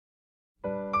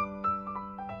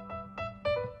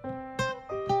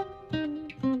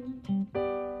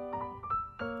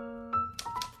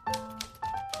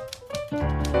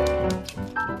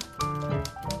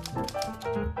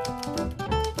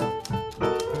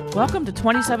Welcome to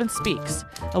 27 Speaks,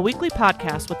 a weekly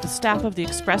podcast with the staff of the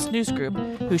Express News Group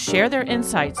who share their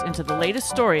insights into the latest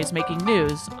stories making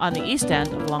news on the East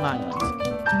End of Long Island.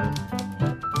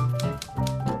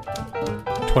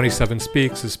 27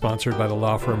 Speaks is sponsored by the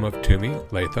law firm of Toomey,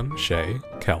 Latham, Shea,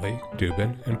 Kelly,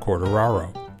 Dubin, and Corderaro.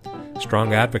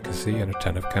 Strong advocacy and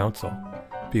attentive counsel.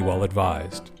 Be well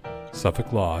advised.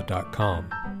 SuffolkLaw.com.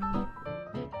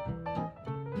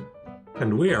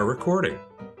 And we are recording.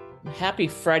 Happy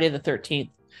Friday the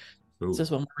 13th. Ooh. This is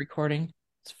when we're recording.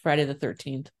 It's Friday the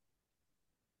 13th.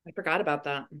 I forgot about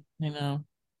that. I know.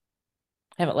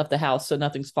 I haven't left the house, so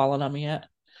nothing's fallen on me yet.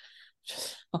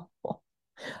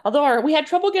 Although we had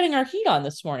trouble getting our heat on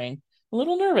this morning. A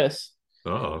little nervous.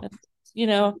 Oh. You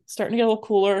know, starting to get a little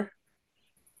cooler.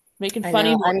 Making funny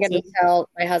noises. I'm going to tell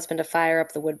my husband to fire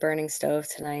up the wood-burning stove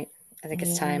tonight. I think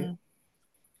it's time.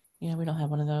 Yeah, we don't have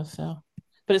one of those, so...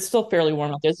 But it's still fairly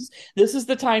warm out there. This is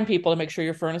the time, people, to make sure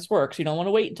your furnace works. You don't want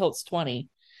to wait until it's 20.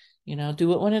 You know,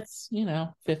 do it when it's,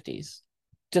 50s.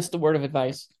 Just a word of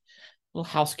advice. A little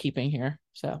housekeeping here.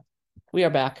 So we are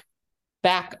back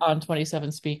on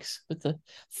 27 Speaks with the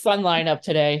fun lineup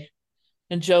today.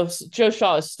 And Joe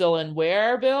Shaw is still in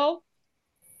where, Bill?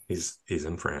 He's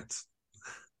in France.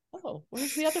 Oh,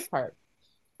 where's the other part?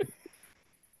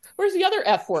 Where's the other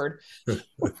F word?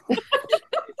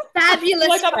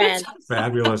 Fabulous France.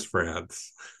 Fabulous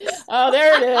France. Oh,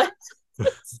 there it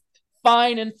is.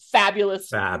 Fine and fabulous.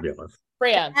 Fabulous.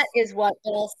 France. That is what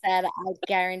Bill said, I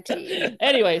guarantee you.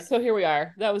 Anyway, so here we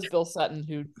are. That was Bill Sutton,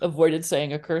 who avoided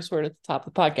saying a curse word at the top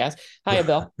of the podcast. Hiya,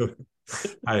 Bill.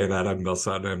 Hi, Annette. I'm Bill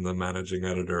Sutton. I'm the managing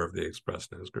editor of the Express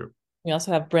News Group. We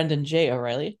also have Brendan J.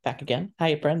 O'Reilly back again.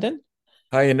 Hiya, Brendan.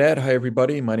 Hi, Annette. Hi,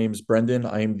 everybody. My name is Brendan.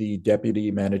 I'm the deputy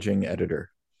managing editor.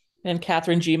 And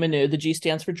Catherine G. Manu, the G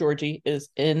stands for Georgie, is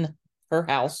in her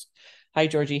house. Hi,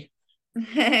 Georgie.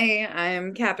 Hey,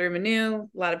 I'm Catherine Manu. A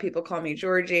lot of people call me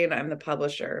Georgie, and I'm the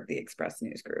publisher of the Express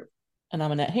News Group. And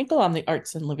I'm Annette Hinkle. I'm the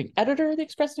Arts and Living editor of the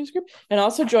Express News Group. And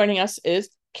also joining us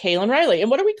is Cailin Riley. And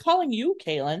what are we calling you,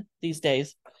 Cailin, these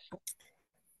days?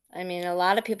 I mean, a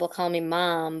lot of people call me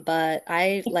Mom, but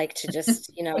I like to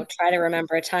just, try to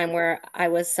remember a time where I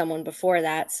was someone before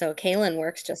that. So Cailin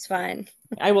works just fine.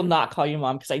 I will not call you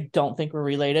Mom because I don't think we're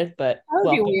related, but that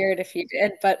would be weird if you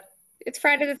did, but it's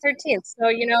Friday the 13th. So,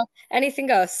 anything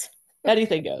goes.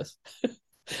 Anything goes.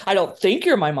 I don't think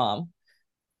you're my mom.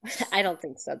 I don't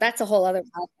think so. That's a whole other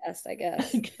podcast, I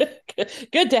guess.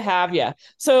 Good to have you.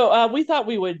 So we thought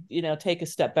we would, take a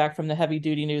step back from the heavy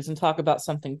duty news and talk about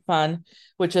something fun,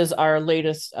 which is our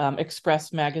latest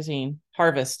Express magazine,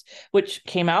 Harvest, which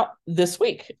came out this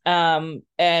week. And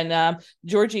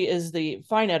Georgie is the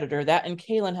fine editor. That and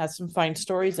Cailin has some fine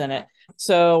stories in it.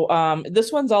 So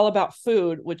this one's all about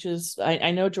food, which is, I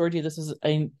know, Georgie, this is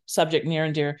a subject near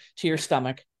and dear to your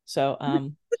stomach. So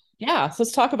so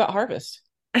let's talk about Harvest.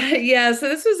 Yeah, so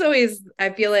this was always,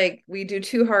 I feel like we do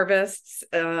 2 harvests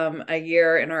a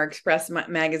year in our Express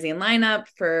magazine lineup.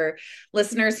 For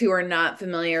listeners who are not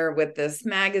familiar with this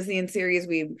magazine series,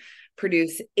 we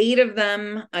produce 8 of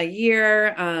them a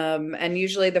year. And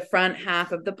usually the front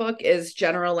half of the book is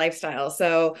general lifestyle.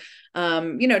 So,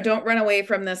 don't run away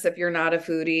from this if you're not a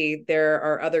foodie. There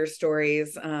are other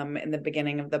stories in the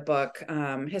beginning of the book,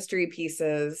 history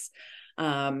pieces,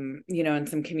 and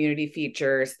some community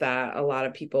features that a lot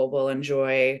of people will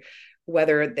enjoy,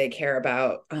 whether they care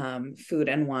about food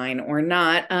and wine or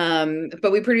not.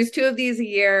 But we produce 2 of these a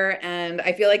year, and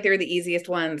I feel like they're the easiest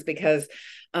ones because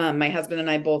my husband and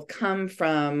I both come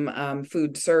from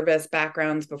food service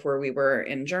backgrounds before we were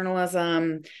in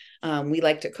journalism. We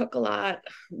like to cook a lot.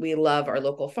 We love our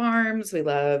local farms. We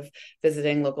love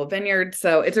visiting local vineyards.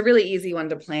 So it's a really easy one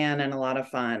to plan and a lot of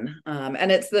fun.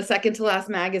 And it's the second to last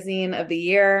magazine of the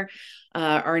year.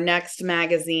 Our next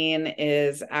magazine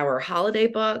is our holiday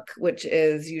book, which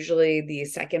is usually the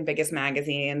second biggest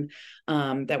magazine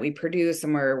that we produce.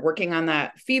 And we're working on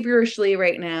that feverishly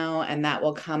right now. And that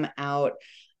will come out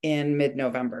in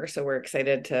mid-November. So we're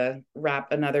excited to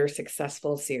wrap another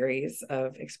successful series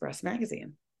of Express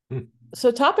magazine.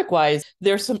 So topic-wise,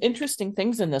 there's some interesting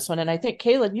things in this one. And I think,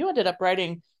 Cailin, you ended up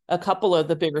writing a couple of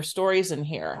the bigger stories in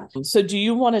here. So do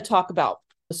you want to talk about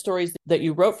the stories that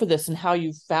you wrote for this and how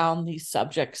you found these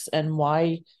subjects and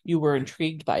why you were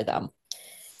intrigued by them?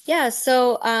 Yeah,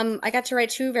 so I got to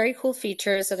write 2 very cool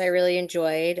features that I really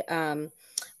enjoyed. I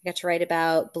got to write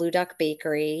about Blue Duck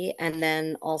Bakery and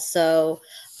then also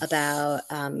about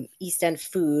East End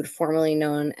Food, formerly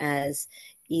known as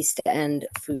East End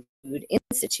Food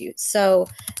Institute. So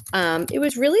it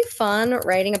was really fun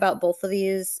writing about both of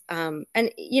these. And,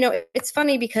 it's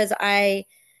funny because I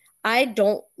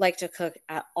don't like to cook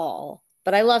at all.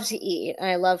 but I love to eat and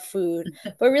I love food.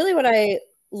 But really, what I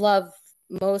love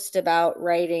most about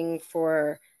writing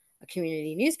for a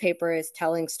community newspaper is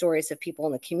telling stories of people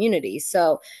in the community.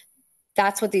 So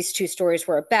that's what these two stories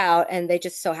were about. And they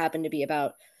just so happen to be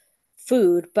about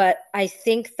food. But I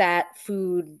think that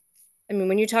food, I mean,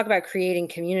 when you talk about creating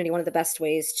community, one of the best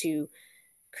ways to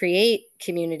create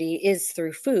community is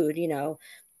through food.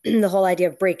 The whole idea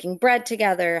of breaking bread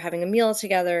together, having a meal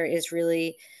together is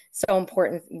really so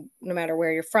important, no matter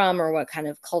where you're from or what kind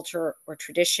of culture or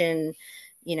tradition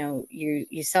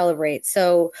you celebrate.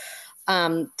 So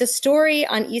the story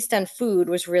on East End Food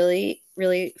was really,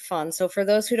 really fun. So, for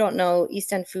those who don't know,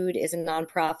 East End Food is a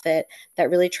nonprofit that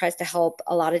really tries to help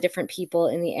a lot of different people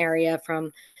in the area,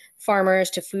 from farmers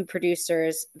to food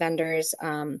producers, vendors.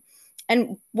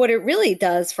 And what it really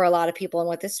does for a lot of people, and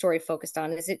what this story focused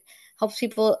on, is it helps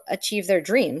people achieve their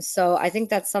dreams. So, I think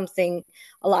that's something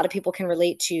a lot of people can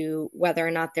relate to, whether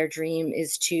or not their dream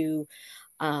is to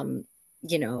um,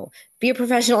 be a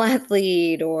professional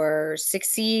athlete or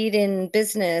succeed in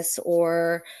business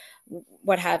or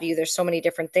what have you. There's so many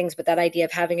different things, but that idea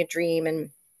of having a dream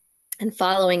and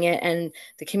following it, and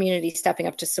the community stepping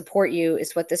up to support you,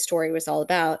 is what this story was all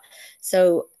about.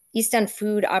 So East End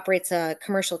Food operates a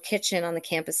commercial kitchen on the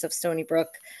campus of Stony Brook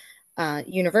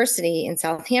University in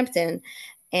Southampton.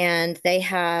 And they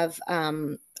have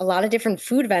a lot of different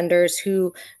food vendors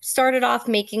who started off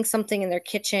making something in their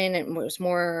kitchen, and it was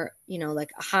more,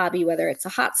 like a hobby, whether it's a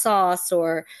hot sauce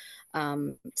or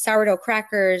sourdough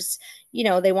crackers.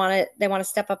 They want to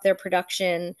step up their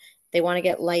production. They want to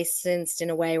get licensed in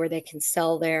a way where they can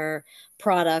sell their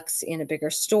products in a bigger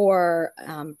store,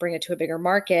 bring it to a bigger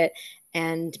market.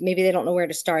 And maybe they don't know where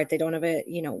to start. They don't have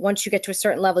once you get to a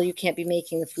certain level, you can't be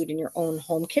making the food in your own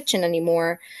home kitchen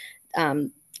anymore.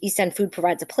 East End Food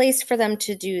provides a place for them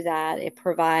to do that. It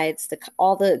provides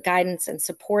all the guidance and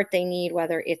support they need,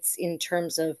 whether it's in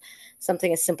terms of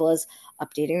something as simple as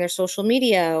updating their social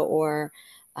media, or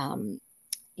getting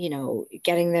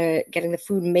the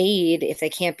food made if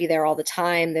they can't be there all the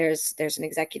time. There's an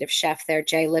executive chef there,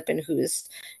 Jay Lippin, who's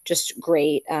just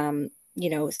great.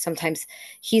 Sometimes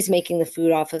he's making the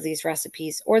food off of these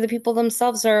recipes, or the people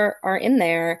themselves are in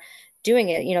there doing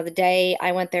it. The day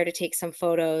I went there to take some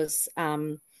photos,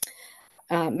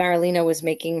 Marilena was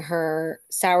making her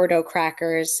sourdough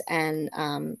crackers, and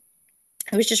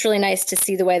it was just really nice to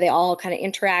see the way they all kind of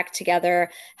interact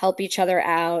together, help each other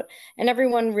out, and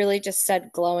everyone really just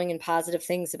said glowing and positive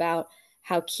things about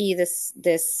how key this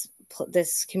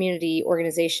community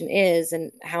organization is,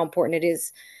 and how important it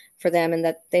is for them, and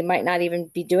that they might not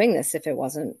even be doing this if it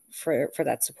wasn't for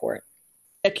that support.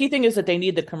 A key thing is that they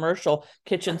need the commercial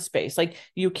kitchen space. Like,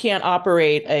 you can't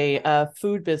operate a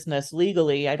food business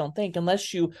legally, I don't think,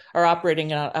 unless you are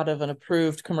operating out of an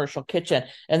approved commercial kitchen.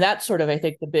 And that's sort of, I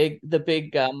think, the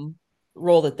big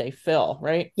role that they fill,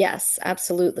 right? Yes,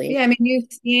 absolutely. Yeah, I mean,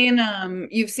 you've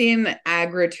seen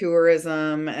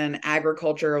agritourism and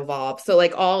agriculture evolve. So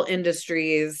like all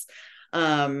industries,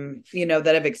 that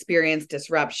have experienced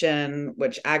disruption,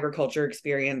 which agriculture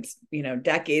experienced,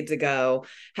 decades ago,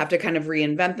 have to kind of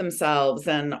reinvent themselves.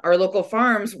 And our local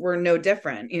farms were no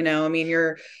different. I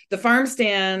mean, the farm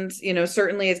stand,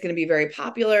 certainly is going to be very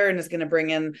popular and is going to bring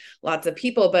in lots of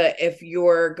people. But if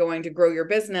you're going to grow your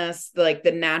business, like,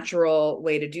 the natural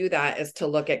way to do that is to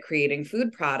look at creating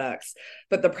food products.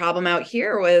 But the problem out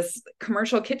here was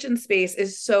commercial kitchen space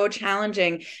is so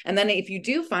challenging. And then if you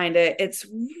do find it, it's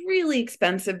really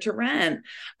expensive to rent.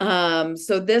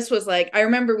 So this was like, I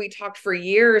remember we talked for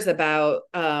years about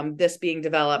this being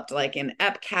developed like in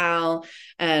EPCAL,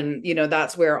 and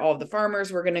that's where all of the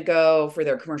farmers were going to go for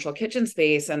their commercial kitchen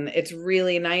space. And it's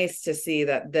really nice to see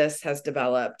that this has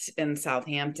developed in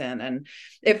Southampton, and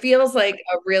it feels like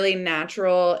a really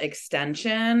natural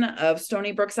extension of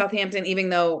Stony Brook, Southampton, even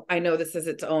though I know this is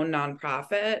its own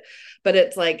nonprofit. But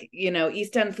it's like,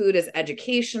 East End Food is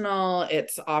educational,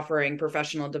 it's offering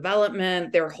professional development,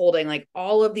 they're holding like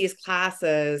all of these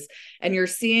classes, and you're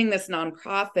seeing this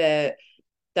nonprofit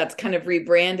that's kind of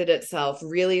rebranded itself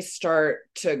really start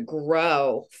to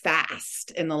grow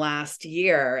fast in the last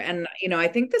year. And I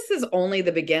think this is only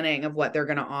the beginning of what they're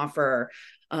going to offer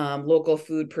local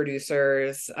food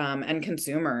producers and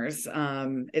consumers.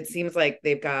 It seems like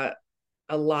they've got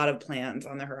a lot of plans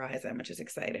on the horizon, which is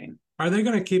exciting. Are they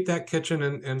going to keep that kitchen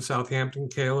in Southampton,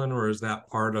 Cailin, or is that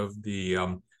part of the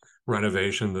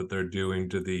renovation that they're doing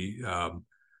to the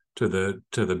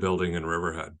building in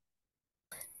Riverhead?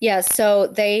 Yeah, so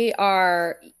they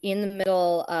are in the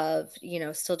middle of,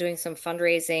 still doing some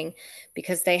fundraising,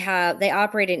 because they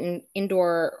operate an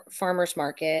indoor farmers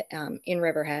market in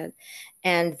Riverhead,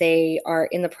 and they are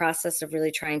in the process of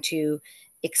really trying to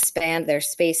expand their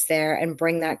space there and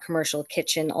bring that commercial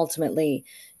kitchen ultimately,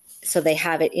 so they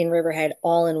have it in Riverhead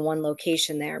all in one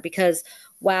location there. Because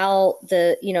while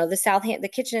the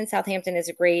kitchen in Southampton is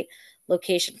a great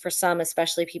location for some,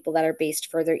 especially people that are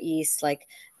based further east, like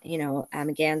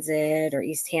Amagansett or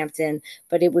East Hampton,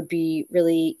 but it would be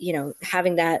really,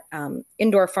 having that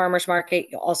indoor farmers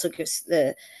market also gives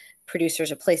the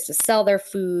producers a place to sell their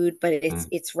food, but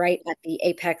it's right at the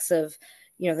apex of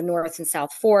the North and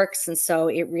South Forks, and so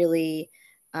it really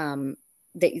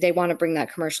they want to bring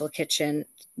that commercial kitchen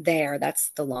there. That's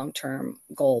the long-term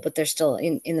goal, but they're still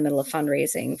in the middle of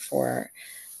fundraising for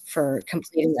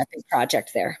completing that big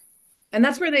project there. And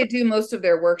that's where they do most of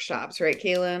their workshops, right,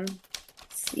 Cailin?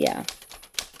 Yeah.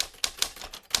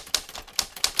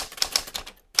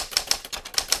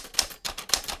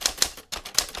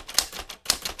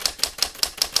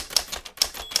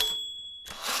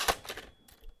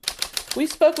 We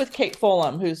spoke with Kate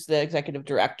Fulham, who's the executive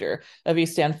director of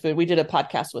East End Food. We did a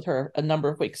podcast with her a number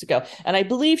of weeks ago, and I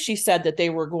believe she said that they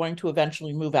were going to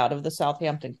eventually move out of the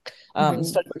Southampton,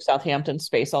 Studbrook Southampton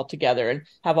space altogether and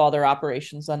have all their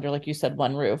operations under, like you said,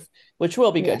 one roof, which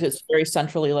will be good. It's very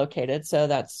centrally located, so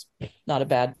that's not a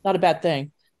bad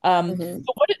thing.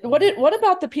 What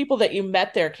about the people that you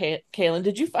met there, Cailin?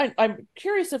 Did you find? I'm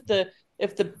curious if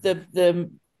the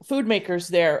food makers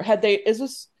there is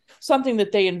this something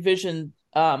that they envisioned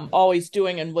always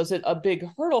doing, and was it a big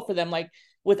hurdle for them? Like,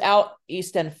 without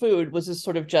East End Food, was this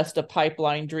sort of just a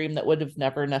pipeline dream that would have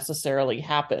never necessarily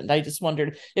happened? I just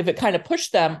wondered if it kind of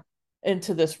pushed them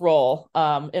into this role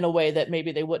in a way that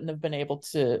maybe they wouldn't have been able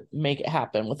to make it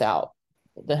happen without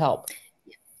the help.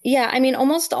 Yeah, I mean,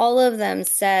 almost all of them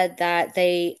said that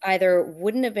they either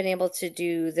wouldn't have been able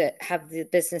to have the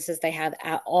businesses they have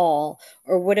at all,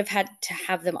 or would have had to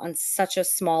have them on such a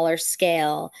smaller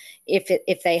scale if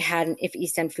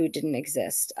East End Food didn't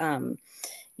exist. From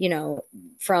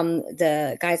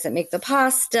the guys that make the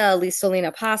pasta,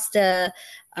 Lisolina pasta,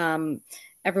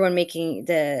 everyone making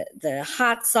the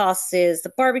hot sauces,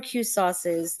 the barbecue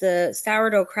sauces, the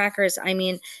sourdough crackers. I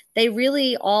mean, they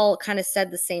really all kind of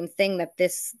said the same thing, that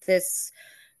this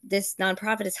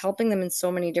nonprofit is helping them in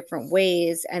so many different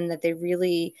ways, and that they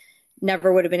really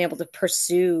never would have been able to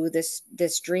pursue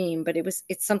this dream. But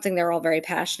it's something they're all very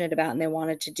passionate about and they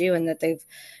wanted to do, and that they've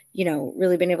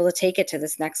really been able to take it to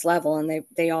this next level. And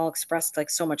they all expressed like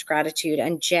so much gratitude.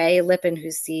 And Jay Lippin,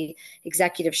 who's the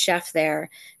executive chef there,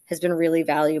 has been really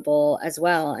valuable as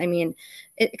well. I mean,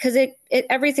 because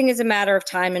everything is a matter of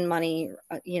time and money.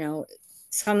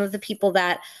 Some of the people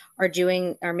that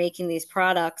are making these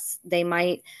products, they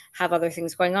might have other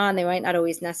things going on. They might not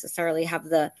always necessarily have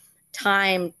the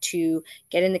time to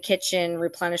get in the kitchen,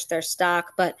 replenish their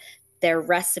stock, but their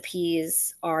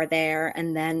recipes are there.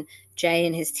 And then Jay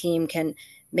and his team can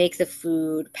make the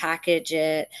food, package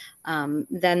it.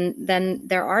 Then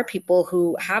there are people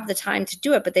who have the time to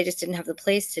do it, but they just didn't have the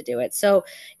place to do it. So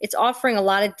it's offering a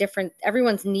lot of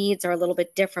everyone's needs are a little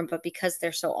bit different, but because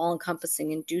they're so all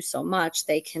encompassing and do so much,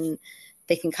 they can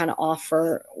kind of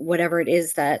offer whatever it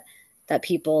is that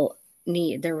people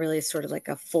need. They're really sort of like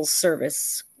a full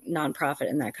service nonprofit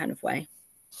in that kind of way.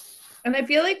 And I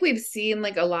feel like we've seen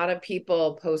like a lot of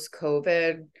people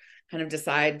post-COVID kind of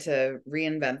decide to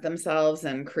reinvent themselves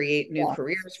and create new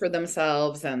careers for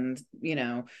themselves, and,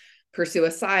 pursue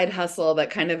a side hustle that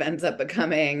kind of ends up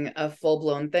becoming a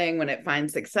full-blown thing when it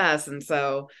finds success. And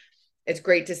so it's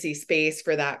great to see space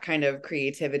for that kind of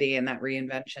creativity and that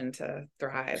reinvention to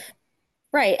thrive.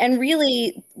 Right. And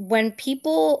really, when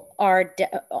people are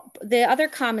the other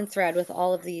common thread with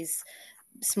all of these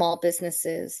small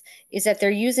businesses is that they're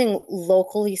using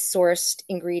locally sourced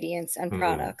ingredients and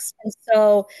products. And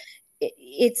so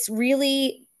it's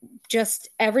really just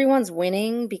everyone's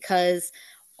winning, because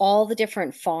all the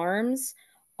different farms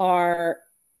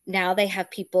now they have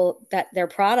people that their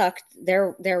product,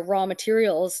 their raw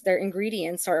materials, their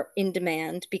ingredients are in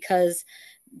demand, because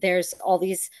there's all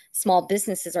these small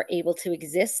businesses are able to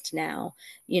exist now,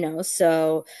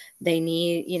 so they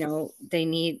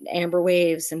need Amber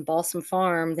Waves and Balsam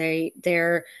Farm.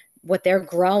 What they're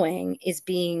growing is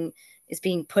being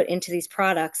put into these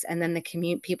products, and then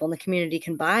the people in the community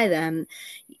can buy them.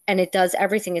 And it does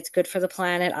everything. It's good for the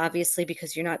planet, obviously,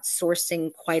 because you're not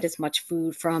sourcing quite as much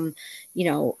food from,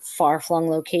 far-flung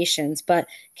locations. But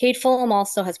Kate Fulham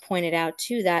also has pointed out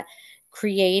too that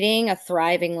creating a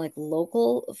thriving like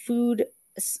local food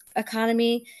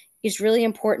economy is really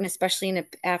important, especially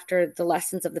after the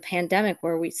lessons of the pandemic,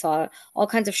 where we saw all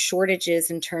kinds of shortages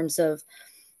in terms of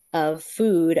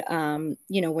food.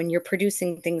 When you're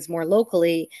producing things more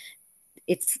locally,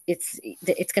 it's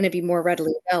going to be more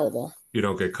readily available. You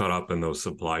don't get caught up in those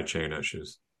supply chain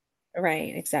issues.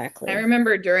 Right, I exactly.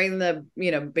 remember during the,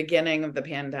 beginning of the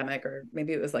pandemic, or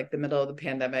maybe it was like the middle of the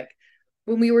pandemic,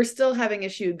 when we were still having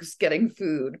issues getting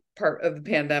food part of the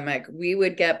pandemic, we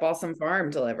would get Balsam Farm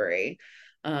delivery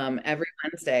every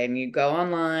Wednesday, and you go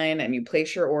online and you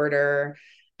place your order.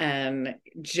 And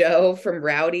Joe from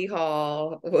Rowdy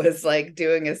Hall was like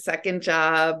doing a second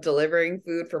job delivering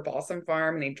food for Balsam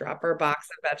Farm, and he'd drop our box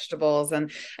of vegetables,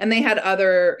 and they had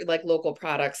other like local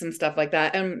products and stuff like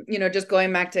that. And just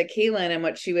going back to Cailin and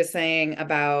what she was saying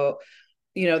about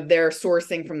they're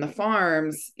sourcing from the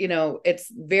farms, it's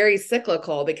very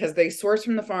cyclical because they source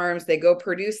from the farms, they go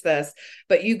produce this,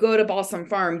 but you go to Balsam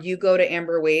Farm, you go to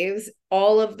Amber Waves,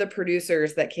 all of the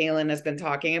producers that Cailin has been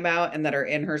talking about and that are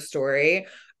in her story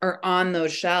are on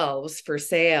those shelves for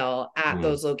sale at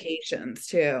those locations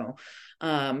too.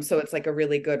 So it's like a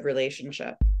really good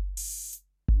relationship.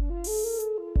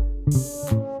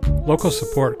 Local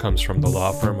support comes from the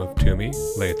law firm of Toomey,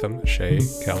 Latham, Shea,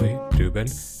 Kelly, Dubin,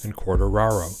 and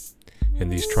Corderaro. In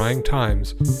these trying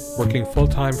times, working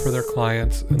full-time for their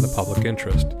clients and the public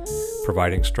interest,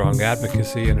 providing strong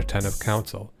advocacy and attentive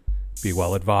counsel. Be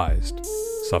well advised.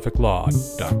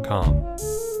 SuffolkLaw.com.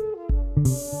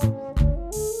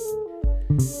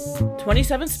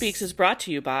 27 Speaks is brought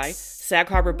to you by Sag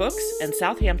Harbor Books and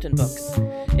Southampton Books,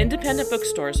 independent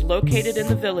bookstores located in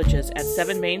the Villages at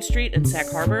 7 Main Street in Sag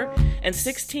Harbor and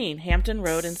 16 Hampton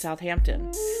Road in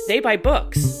Southampton. They buy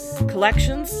books,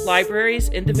 collections, libraries,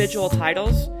 individual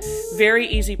titles. Very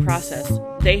easy process.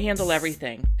 They handle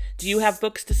everything. Do you have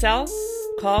books to sell?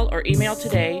 Call or email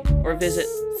today or visit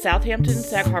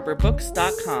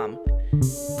southamptonsagharbourbooks.com.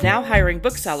 Now hiring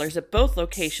booksellers at both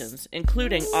locations,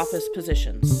 including office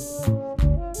positions.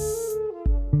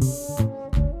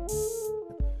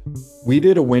 We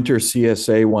did a winter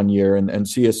CSA one year, and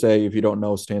CSA, if you don't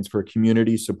know, stands for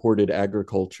Community Supported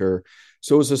Agriculture.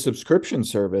 So it was a subscription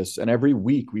service, and every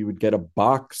week we would get a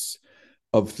box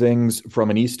of things from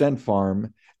an East End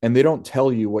farm, and they don't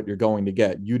tell you what you're going to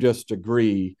get. You just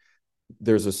agree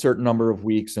there's a certain number of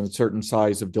weeks and a certain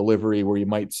size of delivery where you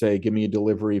might say, give me a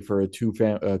delivery for a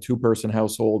two-person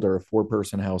household or a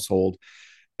four-person household.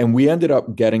 And we ended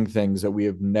up getting things that we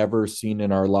have never seen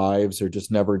in our lives or just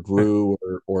never grew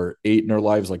or ate in our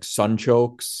lives, like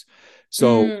sunchokes.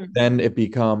 So then it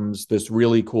becomes this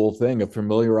really cool thing of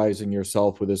familiarizing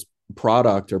yourself with this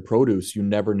product or produce you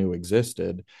never knew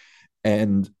existed.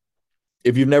 And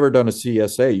if you've never done a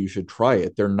CSA, you should try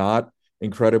it. They're not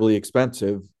incredibly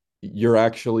expensive. You're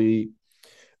actually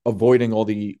avoiding all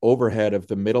the overhead of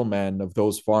the middlemen of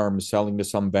those farms selling to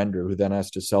some vendor who then has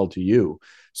to sell to you.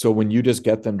 So when you just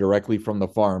get them directly from the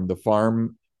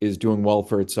farm is doing well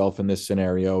for itself in this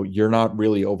scenario. You're not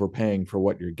really overpaying for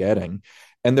what you're getting.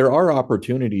 And there are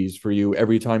opportunities for you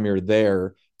every time you're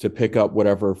there to pick up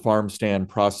whatever farm stand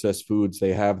processed foods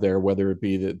they have there, whether it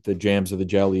be the jams or the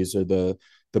jellies or the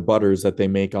butters that they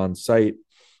make on site.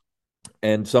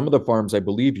 And some of the farms, I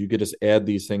believe, you could just add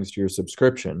these things to your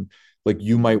subscription. Like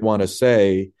you might want to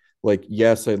say, like,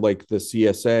 yes, I like the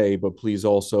CSA, but please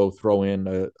also throw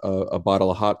in a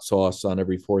bottle of hot sauce on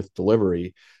every fourth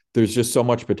delivery. There's just so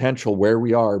much potential where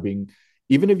we are being,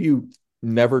 even if you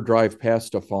never drive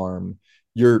past a farm,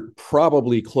 you're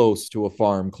probably close to a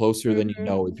farm, closer than you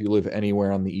know if you live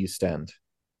anywhere on the East End.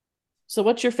 So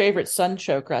what's your favorite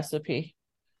sunchoke recipe?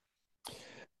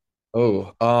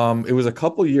 Oh, it was a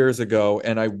couple years ago,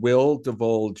 and I will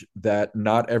divulge that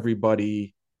not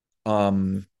everybody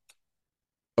um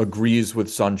agrees with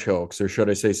sunchokes, or should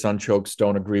I say sunchokes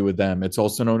don't agree with them. It's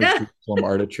also known as Jerusalem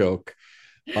artichoke.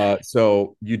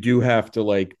 So you do have to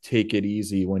like take it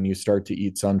easy when you start to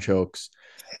eat sunchokes.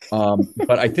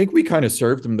 But I think we kind of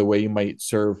serve them the way you might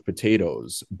serve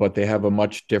potatoes, but they have a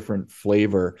much different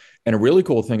flavor. And a really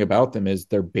cool thing about them is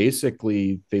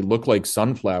they look like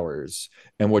sunflowers,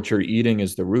 and what you're eating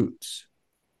is the roots.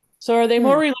 So are they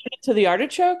more related to the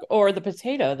artichoke or the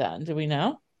potato then? Do we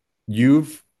know?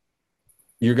 You've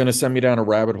you're going to send me down a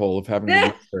rabbit hole of having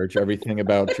to research everything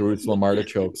about Jerusalem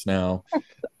artichokes now.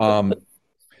 Um,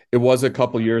 it was a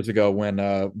couple years ago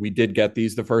when we did get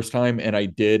these the first time, and I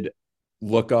did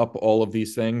look up all of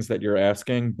these things that you're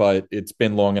asking, but it's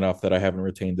been long enough that I haven't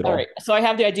retained it All all. right. So I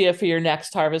have the idea for your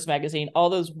next Harvest magazine.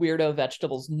 All those weirdo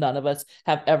vegetables none of us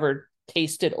have ever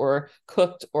tasted or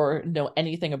cooked or know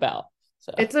anything about.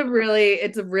 So It's a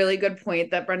really good point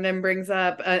that Brendan brings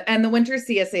up. And the winter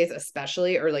CSAs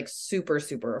especially are like super,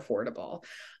 super affordable.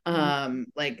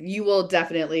 Like you will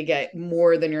definitely get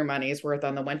more than your money's worth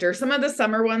on the winter. Some of the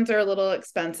summer ones are a little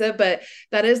expensive, but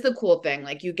that is the cool thing.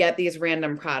 Like you get these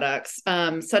random products.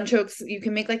 Sunchokes, you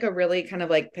can make like a really kind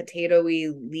of like potato-y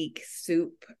leek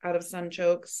soup out of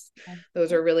sunchokes.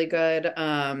 Those are really good.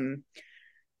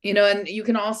 And you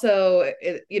can also,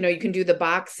 you can do the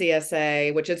box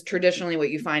CSA, which is traditionally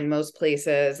what you find most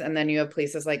places. And then you have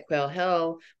places like Quail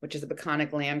Hill, which is a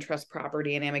Peconic Land Trust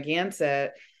property in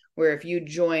Amagansett, where if you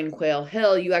join Quail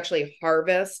Hill, you actually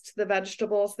harvest the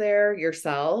vegetables there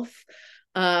yourself,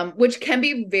 which can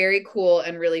be very cool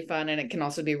and really fun. And it can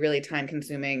also be really time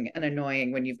consuming and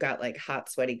annoying when you've got like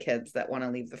hot, sweaty kids that want to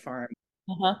leave the farm.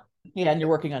 Uh-huh. Yeah, and you're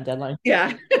working on deadline.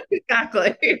 Yeah,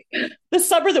 exactly. The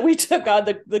summer that we took on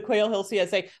the Quail Hill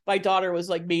CSA, my daughter was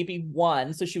like maybe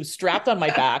 1. So she was strapped on my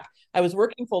back. I was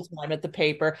working full time at the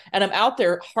paper, and I'm out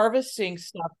there harvesting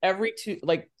stuff every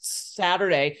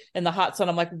Saturday in the hot sun.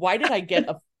 I'm like, why did I get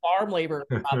a farm labor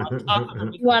job on top of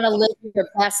me? You want to live your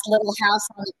best little house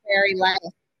on the prairie life.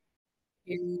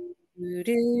 You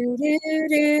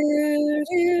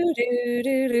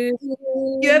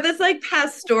have this like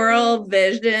pastoral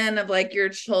vision of like your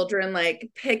children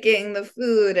like picking the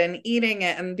food and eating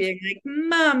it and being like,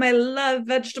 Mom, I love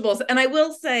vegetables. And I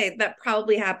will say that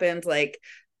probably happens like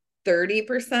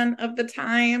 30% of the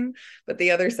time, but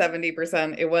the other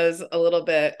 70%, it was a little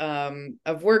bit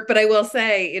of work. But I will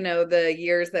say, the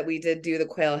years that we did do the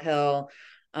Quail Hill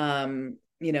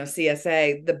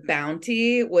CSA, the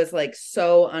bounty was like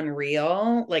so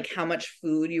unreal, like how much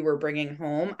food you were bringing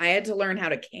home. I had to learn how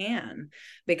to can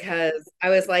because I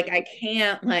was like, I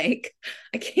can't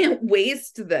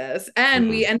waste this. And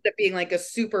we ended up being like a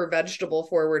super vegetable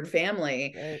forward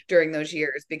family during those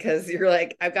years because you're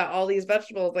like, I've got all these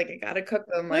vegetables, like I gotta cook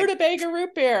them. Like rutabaga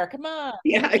root beer, come on.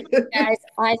 Yeah. Guys,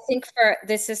 I think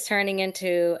this is turning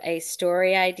into a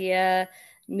story idea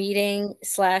meeting /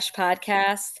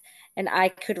 podcast. And I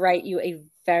could write you a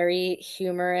very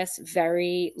humorous,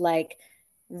 very like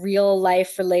real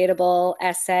life relatable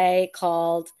essay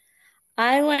called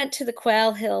I went to the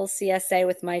Quail Hill CSA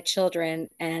with my children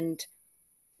and,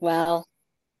 well,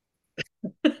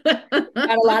 got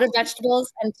a lot of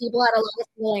vegetables and people had a lot of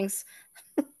feelings.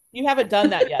 You haven't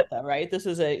done that yet, though, right? This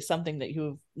is something that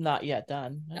you've not yet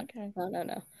done. Okay.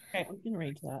 No. Okay, we can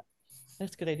read that.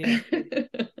 That's a good idea.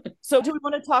 So do we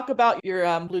want to talk about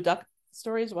your Blue Duck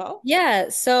story as well? Yeah.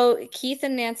 So Keith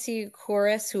and Nancy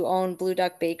Corris, who own Blue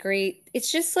Duck Bakery,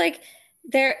 it's just like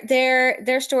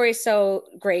their story is so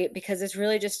great because it's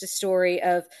really just a story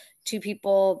of two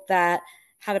people that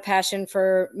had a passion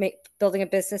for building a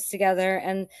business together,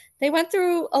 and they went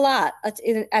through a lot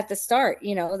at the start.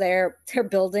 They're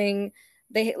building.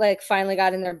 They like finally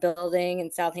got in their building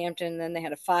in Southampton, and then they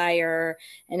had a fire,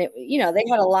 and they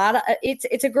had a lot of.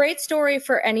 It's a great story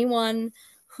for anyone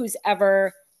who's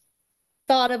ever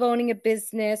thought of owning a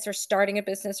business or starting a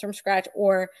business from scratch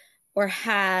or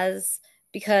has,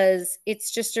 because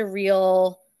it's just a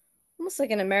real, almost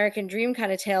like an American dream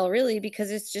kind of tale, really,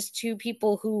 because it's just two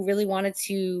people who really wanted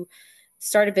to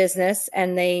start a business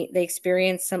and they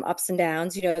experienced some ups and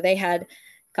downs. They had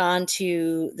gone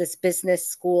to this business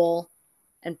school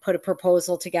and put a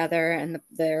proposal together, and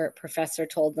their professor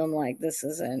told them like, this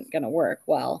isn't going to work.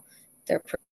 Well, their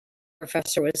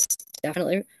professor was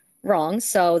definitely wrong.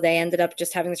 So they ended up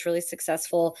just having this really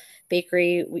successful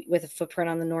bakery with a footprint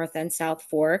on the North and South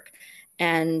Fork.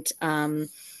 And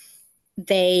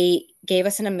they gave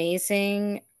us an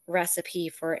amazing recipe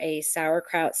for a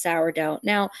sauerkraut sourdough.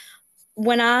 Now,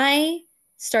 when I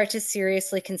start to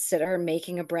seriously consider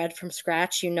making a bread from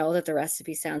scratch, that the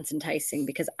recipe sounds enticing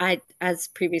because as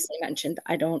previously mentioned,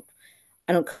 I don't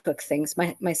cook things.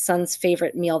 My son's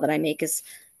favorite meal that I make is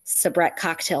Sabrett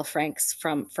cocktail franks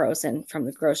from frozen from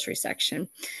the grocery section.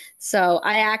 So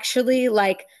I actually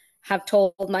have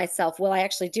told myself, will I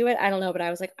actually do it? I don't know. But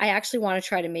I was like, I actually want to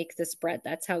try to make this bread.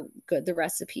 That's how good the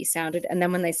recipe sounded. And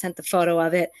then when they sent the photo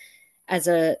of it as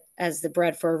the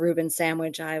bread for a Reuben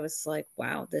sandwich, I was like,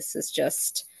 wow, this is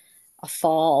just a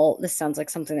fall. This sounds like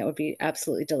something that would be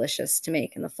absolutely delicious to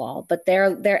make in the fall. But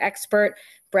they're expert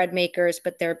bread makers,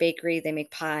 but their bakery, they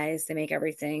make pies, they make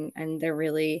everything. And they're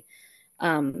really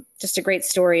just a great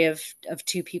story of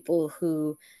two people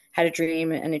who had a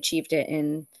dream and achieved it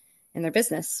in their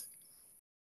business.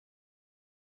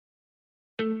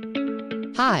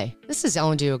 Hi, this is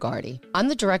Ellen Diogardi. I'm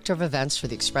the Director of Events for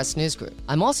the Express News Group.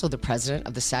 I'm also the President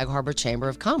of the Sag Harbor Chamber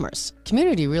of Commerce.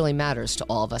 Community really matters to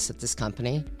all of us at this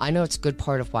company. I know it's a good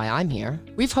part of why I'm here.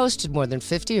 We've hosted more than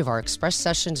 50 of our Express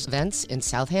Sessions events in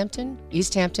Southampton,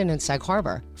 East Hampton, and Sag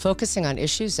Harbor, focusing on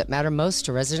issues that matter most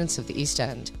to residents of the East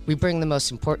End. We bring the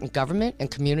most important government and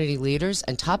community leaders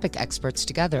and topic experts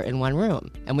together in one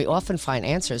room, and we often find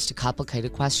answers to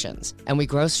complicated questions, and we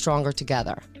grow stronger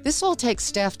together. This all takes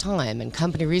staff time and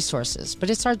company resources,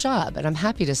 but it's our job, and I'm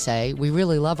happy to say we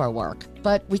really love our work.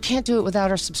 But we can't do it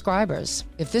without our subscribers.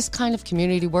 If this kind of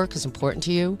community work is important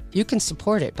to you, you can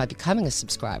support it by becoming a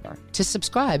subscriber. To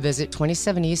subscribe, visit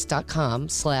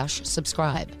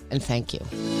 27east.com/subscribe. And thank you.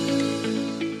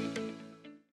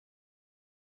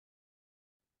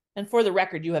 And for the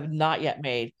record, you have not yet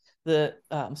made the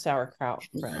sauerkraut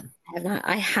bread. I have not.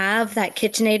 I have that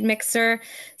KitchenAid mixer.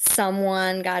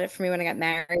 Someone got it for me when I got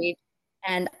married,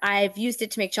 and I've used it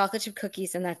to make chocolate chip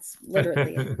cookies, and that's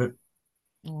literally it.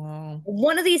 Wow.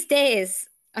 One of these days,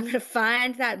 I'm gonna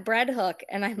find that bread hook,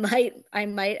 and I might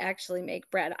actually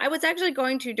make bread. I was actually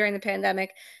going to during the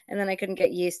pandemic, and then I couldn't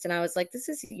get yeast, and I was like, "This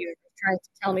is you trying to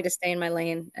tell me to stay in my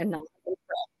lane and not make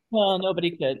bread." Well,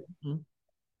 nobody could. Mm-hmm.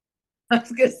 I was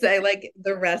gonna say, like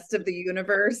the rest of the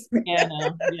universe. Yeah,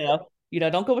 no,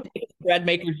 don't go with bread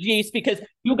maker's yeast because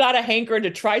you got a hankering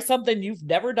to try something you've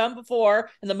never done before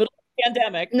in the middle of the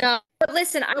pandemic. No, but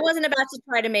listen, I wasn't about to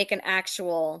try to make an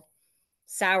actual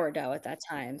sourdough at that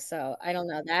time, so I don't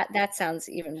know. That sounds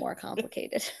even more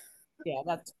complicated. Yeah,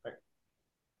 that's fair.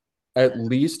 At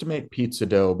least make pizza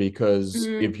dough, because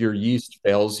if your yeast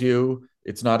fails you,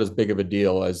 it's not as big of a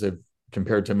deal as if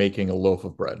compared to making a loaf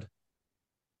of bread.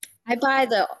 I buy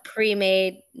the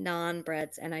pre-made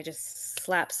non-breads and I just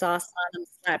slap sauce on them,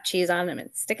 slap cheese on them,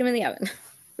 and stick them in the oven.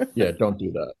 Yeah, don't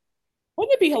do that.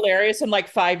 Wouldn't it be hilarious in like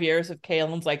 5 years if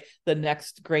Cailin's like the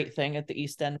next great thing at the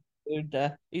East End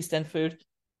food?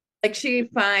 Like she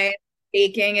finds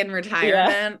baking in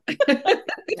retirement. Yeah.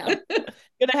 No.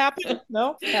 Gonna happen?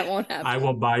 No, that won't happen. I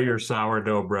will buy your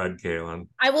sourdough bread, Cailin.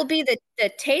 I will be the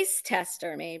taste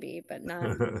tester, maybe, but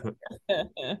not.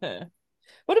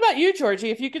 What about you, Georgie?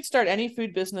 If you could start any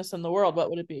food business in the world, what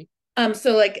would it be?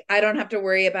 So like I don't have to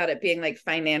worry about it being like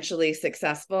financially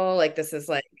successful. Like this is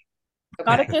like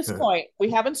Not at this point.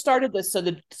 We haven't started this, so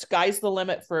the sky's the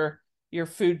limit for your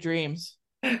food dreams.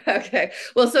 Okay.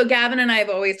 Well, so Gavin and I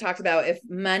have always talked about if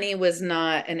money was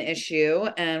not an issue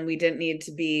and we didn't need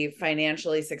to be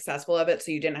financially successful of it,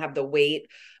 so you didn't have the weight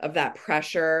of that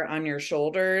pressure on your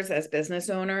shoulders as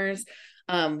business owners,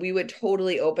 we would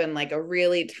totally open like a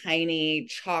really tiny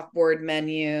chalkboard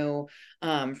menu,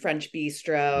 French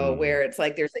bistro, where it's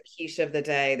like there's a quiche of the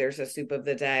day, there's a soup of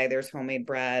the day, there's homemade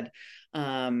bread,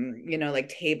 like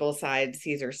table side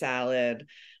Caesar salad,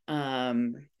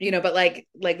 but like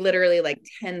literally like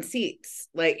 10 seats,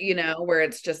 like, where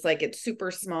it's just like it's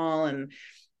super small and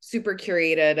super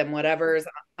curated and whatever's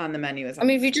on the menu is on. I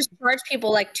mean, if you just charge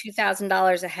people like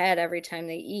 $2,000 a head every time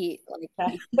they eat.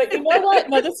 But you know what?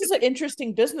 No, this is an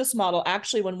interesting business model.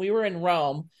 Actually, when we were in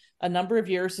Rome a number of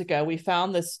years ago, we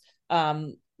found this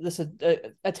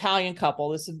Italian couple,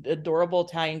 this adorable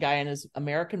Italian guy and his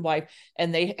American wife,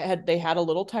 and they had a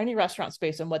little tiny restaurant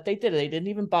space. And what they didn't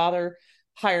even bother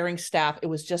hiring staff. It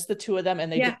was just the two of them,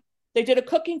 and they did a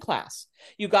cooking class.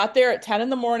 You got there at 10 in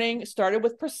the morning, started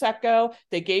with Prosecco.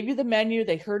 They gave you the menu.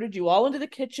 They herded you all into the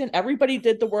kitchen. Everybody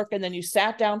did the work, and then you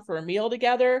sat down for a meal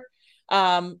together.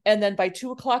 And then by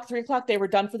 2:00, 3:00, they were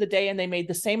done for the day, and they made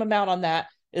the same amount on that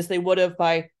as they would have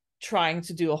by trying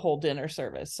to do a whole dinner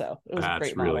service. So it was a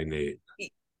great model. Really neat.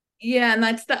 Yeah, and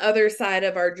that's the other side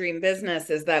of our dream business,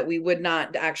 is that we would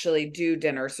not actually do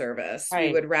dinner service. Right.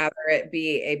 We would rather it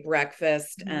be a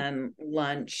breakfast and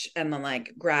lunch and then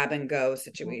like grab and go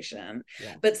situation.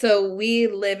 Yeah. But so we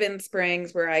live in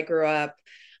Springs, where I grew up,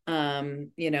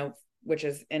 which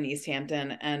is in East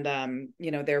Hampton, and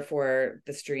therefore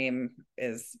this dream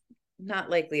is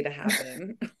not likely to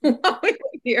happen while we're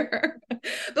here.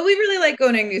 But we really like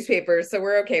owning newspapers, so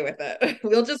we're okay with it.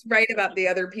 We'll just write about the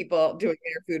other people doing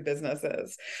their food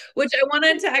businesses, which I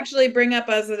wanted to actually bring up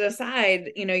as an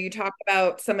aside. You talk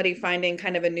about somebody finding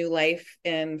kind of a new life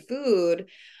in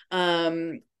food.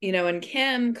 And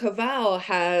Kim Cavell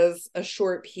has a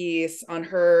short piece on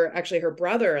her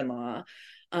brother-in-law,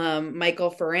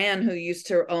 Michael Ferran, who used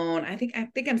to own, I think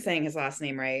I'm saying his last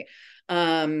name right.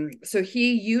 So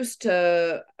he used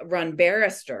to run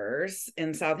Barristers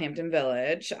in Southampton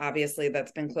Village. Obviously,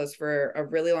 that's been closed for a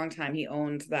really long time. He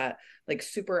owned that like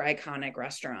super iconic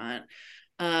restaurant.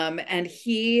 And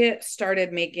he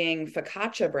started making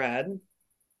focaccia bread,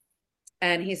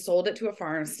 and he sold it to a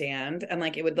farm stand, and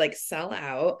like it would like sell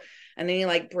out. And then he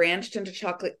like branched into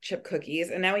chocolate chip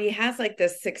cookies. And now he has like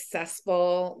this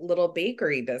successful little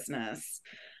bakery business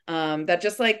that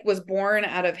just like was born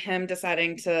out of him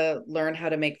deciding to learn how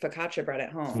to make focaccia bread at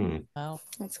home. Wow,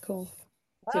 that's cool.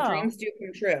 So dreams do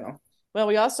come true. Well,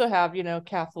 we also have,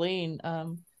 Kathleen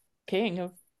King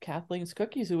of Kathleen's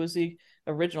Cookies, who was the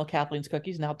original Kathleen's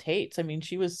Cookies, now Tate's. I mean,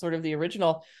 she was sort of the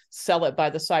original sell it by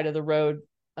the side of the road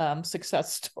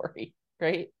success story,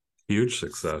 right? Huge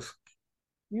success.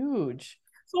 Huge.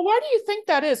 So why do you think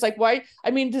that is? Like, why?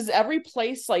 I mean, does every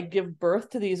place like give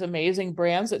birth to these amazing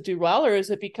brands that do well, or is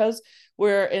it because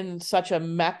we're in such a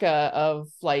mecca of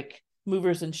like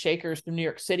movers and shakers from New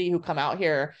York City who come out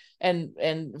here and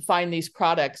find these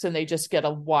products and they just get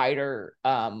a wider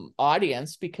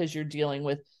audience because you're dealing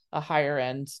with a higher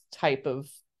end type of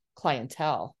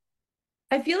clientele?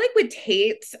 I feel like with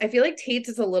Tate's, I feel like Tate's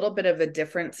is a little bit of a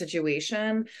different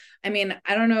situation. I mean,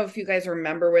 I don't know if you guys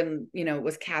remember when, it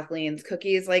was Kathleen's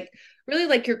cookies, like really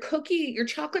like your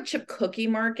chocolate chip cookie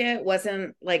market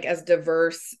wasn't like as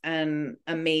diverse and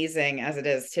amazing as it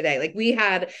is today. Like we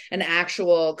had an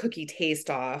actual cookie taste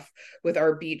off with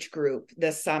our beach group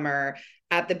this summer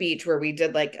at the beach where we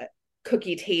did like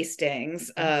cookie tastings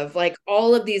of like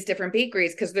all of these different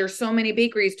bakeries because there's so many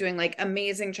bakeries doing like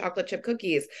amazing chocolate chip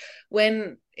cookies.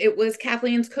 When it was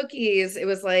Kathleen's cookies, it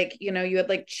was like, you had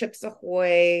like Chips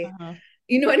Ahoy. Uh-huh.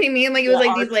 You know what I mean? Like it was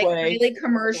Yeah, like these like Archway. really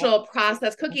commercial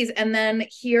processed cookies. And then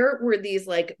here were these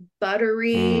like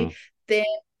buttery, thin,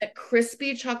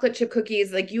 crispy chocolate chip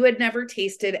cookies. Like you had never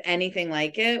tasted anything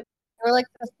like it. Or like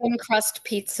the thin crust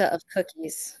pizza of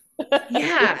cookies.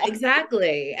 Yeah,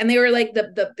 exactly. And they were like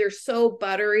they're so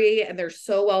buttery and they're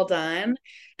so well done.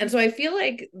 And so I feel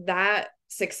like that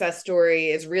success story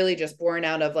is really just born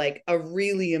out of like a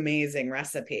really amazing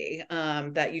recipe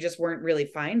that you just weren't really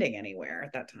finding anywhere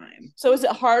at that time. So is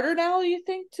it harder now, you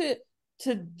think,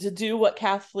 to do what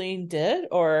Kathleen did,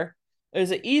 or is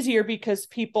it easier because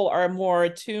people are more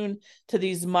attuned to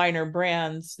these minor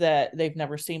brands that they've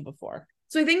never seen before?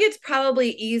 So I think it's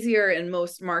probably easier in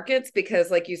most markets because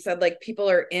like you said, like people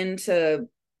are into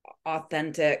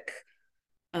authentic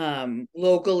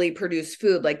locally produced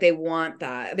food. Like they want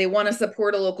that. They want to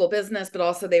support a local business, but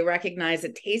also they recognize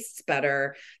it tastes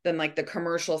better than like the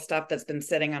commercial stuff that's been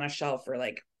sitting on a shelf for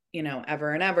like,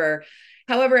 ever and ever.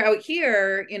 However, out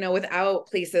here, without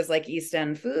places like East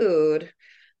End Food,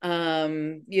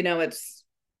 it's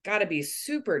got to be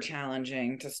super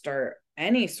challenging to start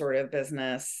any sort of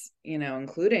business,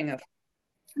 including a I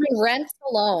mean, rent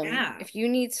alone, yeah. if you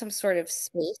need some sort of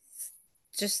space,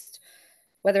 just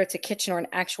whether it's a kitchen or an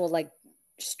actual like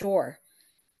store,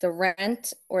 the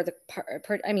rent or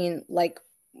I mean, like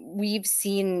we've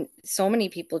seen so many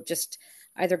people just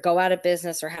either go out of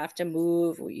business or have to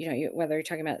move, whether you're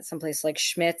talking about someplace like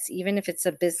Schmidt's, even if it's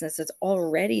a business that's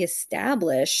already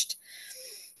established,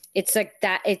 it's like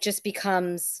that, it just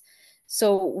becomes,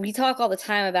 so we talk all the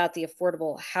time about the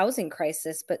affordable housing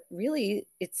crisis, but really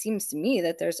it seems to me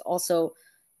that there's also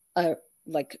a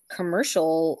like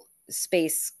commercial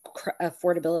space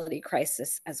affordability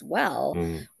crisis as well,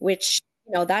 which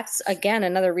that's again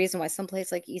another reason why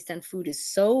someplace like East End Food is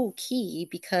so key,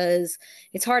 because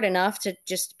it's hard enough to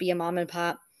just be a mom and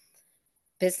pop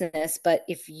business, but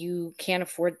if you can't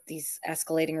afford these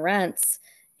escalating rents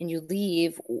and you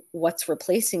leave, what's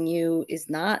replacing you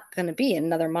is not going to be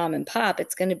another mom and pop.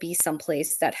 It's going to be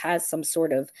someplace that has some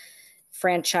sort of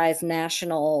franchise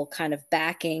national kind of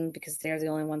backing, because they're the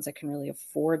only ones that can really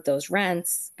afford those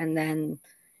rents. And then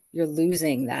you're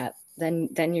losing that. Then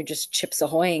you're just Chips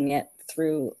Ahoying it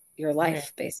through your life,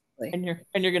 Right. basically. And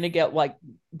you're gonna get like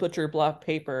butcher block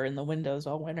paper in the windows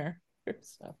all winter.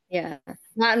 So Yeah,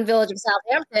 not in Village of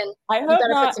Southampton. I You hope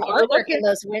better put not. some We're artwork looking.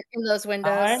 in those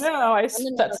windows. I know. That's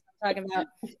what I'm talking about.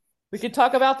 We could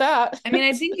talk about that. I mean,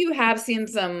 I think you have seen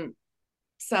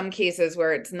some cases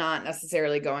where it's not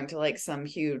necessarily going to like some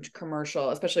huge commercial,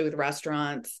 especially with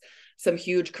restaurants, some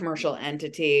huge commercial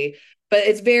entity, but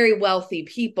it's very wealthy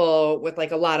people with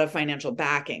like a lot of financial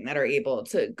backing that are able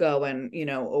to go and,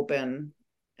 open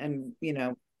and,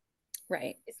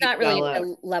 Right. It's not really a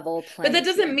level playing. But that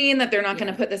doesn't mean that they're not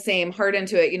going to put the same heart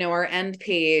into it. Our end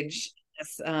page,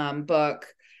 this book,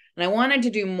 and I wanted to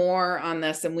do more on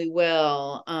this, and we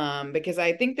will, because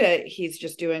I think that he's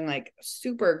just doing like a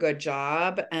super good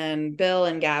job. And Bill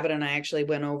and Gavin and I actually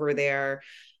went over there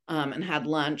and had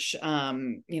lunch.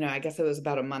 I guess it was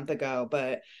about a month ago,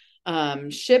 but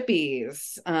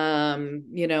Shippy's,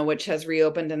 which has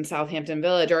reopened in Southampton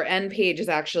Village. Our end page is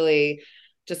actually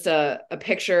just a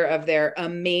picture of their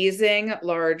amazing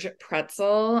large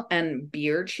pretzel and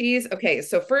beer cheese. Okay,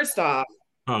 so first off,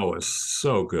 oh, it's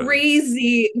so good.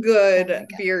 Crazy good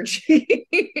beer cheese.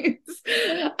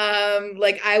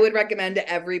 Like I would recommend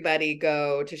everybody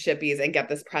go to Shippy's and get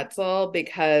this pretzel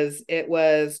because it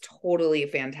was totally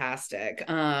fantastic.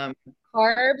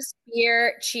 Carbs,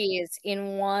 beer, cheese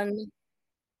in one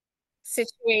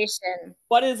situation.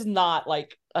 What is not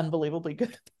like unbelievably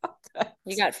good about that?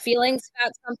 You got feelings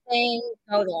about something?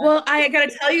 Go there. Well, I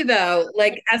gotta tell you though,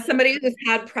 like as somebody who's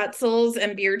had pretzels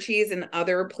and beer cheese in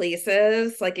other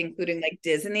places, like including like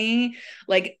Disney,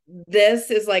 like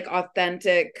this is like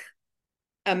authentic,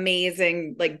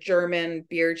 amazing, like German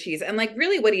beer cheese. And like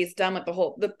really what he's done with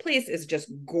the place is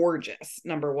just gorgeous,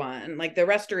 number one. Like the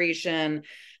restoration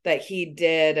that he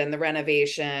did and the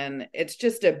renovation, it's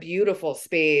just a beautiful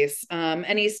space.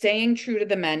 And he's staying true to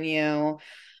the menu.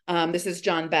 This is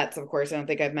John Betts, of course. I don't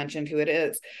think I've mentioned who it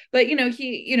is, but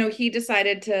he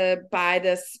decided to buy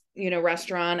this,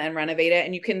 restaurant and renovate it.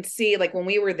 And you can see, like when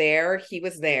we were there, he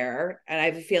was there, and I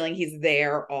have a feeling he's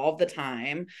there all the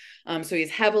time. So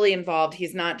he's heavily involved.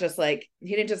 He's not just like,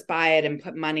 he didn't just buy it and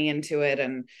put money into it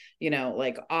and,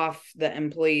 like off the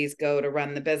employees go to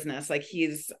run the business. Like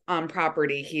he's on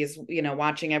property. He's,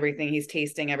 watching everything. He's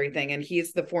tasting everything. And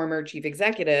he's the former chief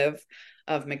executive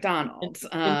of McDonald's in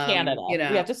Canada. We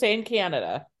have to say in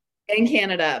Canada.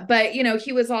 But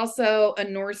he was also a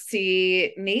North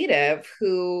Sea native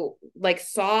who like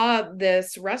saw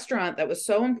this restaurant that was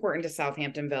so important to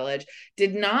Southampton Village,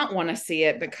 did not want to see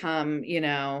it become,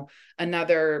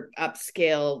 another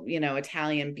upscale,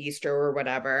 Italian bistro or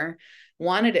whatever,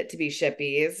 wanted it to be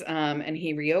Shippy's, and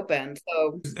he reopened.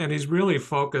 And he's really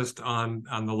focused on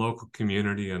the local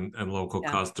community and local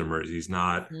customers. He's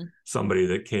not somebody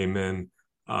that came in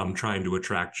trying to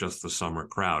attract just the summer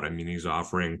crowd. I mean, he's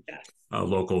offering a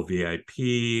local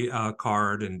VIP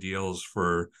card and deals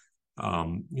for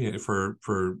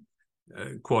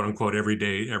quote unquote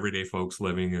everyday folks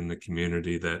living in the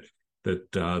community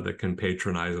that can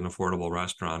patronize an affordable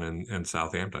restaurant in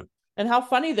Southampton. And how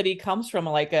funny that he comes from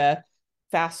like a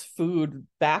fast food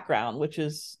background, which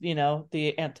is,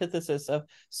 the antithesis of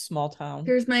small town.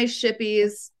 Here's my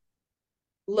Shippy's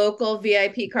local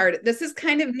VIP card. This is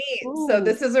kind of neat. Ooh. So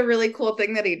this is a really cool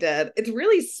thing that he did. It's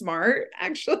really smart,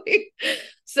 actually.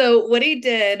 So what he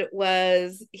did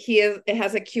was it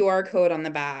has a QR code on the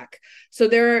back. So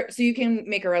you can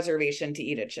make a reservation to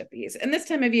eat at Shippy's. And this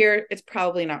time of year, it's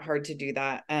probably not hard to do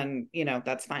that. And,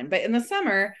 that's fine. But in the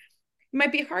summer, it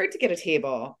might be hard to get a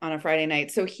table on a Friday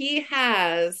night. So he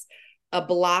has a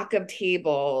block of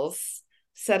tables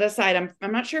set aside.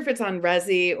 I'm not sure if it's on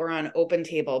Resi or on Open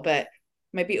Table, but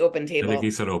might be Open Table. I think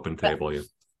he said Open Table.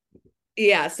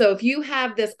 Yeah. So if you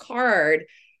have this card,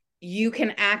 you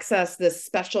can access this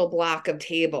special block of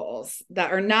tables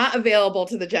that are not available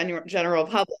to the general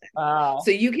public. Wow.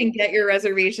 So you can get your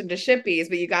reservation to Shippy's,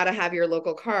 but you got to have your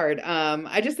local card.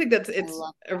 I just think it's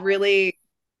a really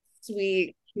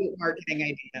sweet, cute marketing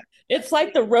idea. It's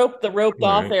like the roped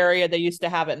off area they used to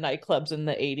have at nightclubs in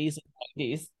the 80s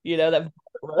and 90s,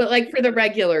 but like for the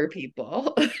regular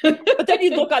people. But then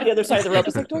you look on the other side of the rope,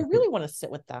 it's like, do I really want to sit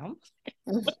with them?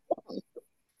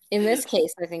 In this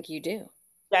case, I think you do.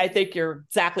 Yeah, I think you're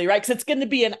exactly right, because it's going to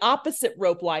be an opposite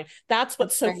rope line. That's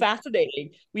what's so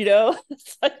fascinating.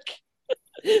 It's like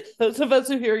those of us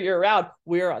who hear year-round,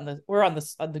 we're on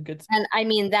the good side. And I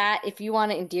mean that if you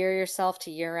want to endear yourself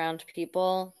to year-round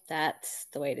people, that's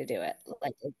the way to do it.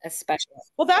 Like especially.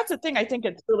 Well, that's the thing. I think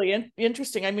it's really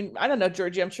interesting. I mean, I don't know,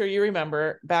 Georgie. I'm sure you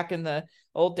remember back in the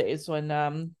old days when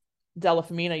Della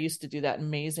Femina used to do that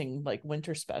amazing like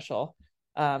winter special.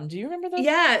 Do you remember that?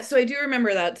 Yeah, so I do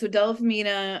remember that. So Della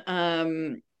Femina,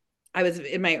 I was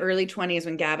in my early 20s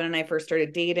when Gavin and I first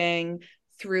started dating.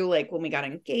 Through like when we got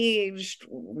engaged,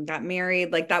 we got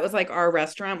married, like that was like our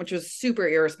restaurant, which was super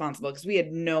irresponsible because we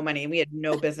had no money and we had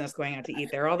no business going out to eat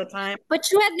there all the time.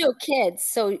 But you had no kids,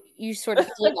 so you sort of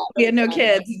did that. We had no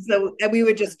kids, so we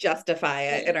would just justify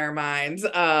it in our minds.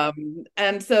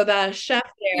 And so the chef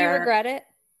there. Do you regret it?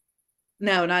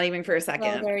 No, not even for a second.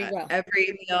 Well, there you go.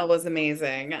 Every meal was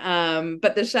amazing.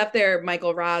 But the chef there,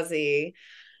 Michael Rossi,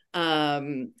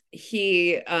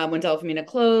 he when Della Femina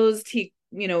closed, he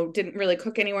didn't really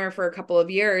cook anywhere for a couple of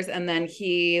years. And then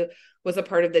he was a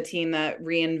part of the team that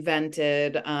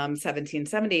reinvented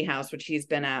 1770 House, which he's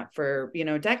been at for,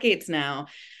 decades now.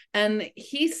 And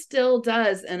he still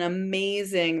does an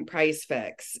amazing price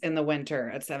fix in the winter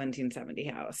at 1770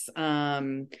 House.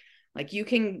 Like you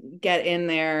can get in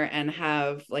there and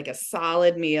have like a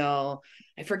solid meal.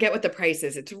 I forget what the price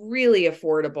is. It's really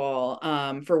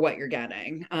affordable for what you're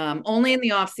getting. Only in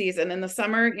the off season. In the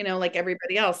summer, like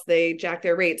everybody else, they jack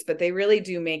their rates, but they really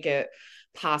do make it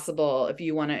possible if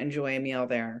you want to enjoy a meal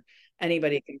there.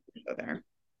 Anybody can go there.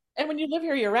 And when you live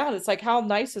here year round, it's like, how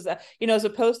nice is that? As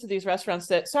opposed to these restaurants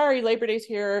that, sorry, Labor Day's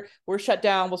here, we're shut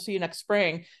down, we'll see you next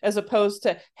spring. As opposed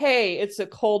to, hey, it's a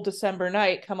cold December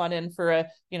night, come on in for a,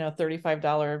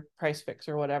 $35 price fix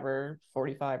or whatever,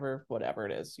 45 or whatever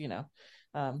it is,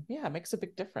 Yeah, it makes a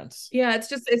big difference. Yeah,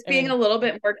 it's being a little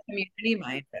bit more community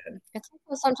minded. It's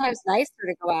also sometimes nicer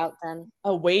to go out than.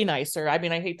 Oh, way nicer. I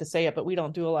mean, I hate to say it, but we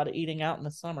don't do a lot of eating out in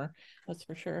the summer. That's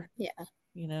for sure. Yeah.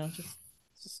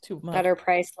 Just too much. Better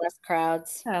price, less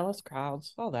crowds. Yeah, less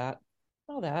crowds. All that.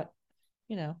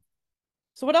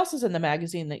 So what else is in the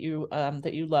magazine that you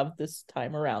love this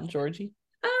time around, Georgie?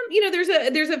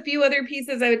 There's a few other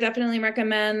pieces I would definitely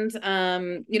recommend.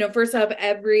 First up,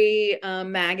 every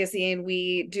magazine,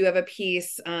 we do have a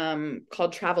piece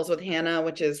called Travels with Hannah,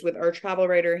 which is with our travel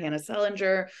writer, Hannah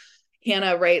Selinger.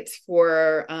 Hannah writes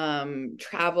for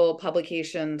travel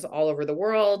publications all over the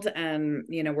world. And,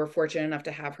 we're fortunate enough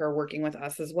to have her working with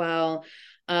us as well.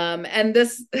 And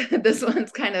this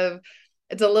one's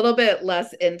it's a little bit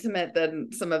less intimate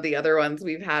than some of the other ones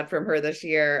we've had from her this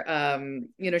year.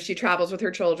 She travels with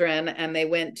her children and they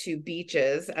went to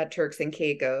beaches at Turks and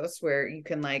Caicos where you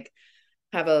can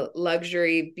have a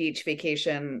luxury beach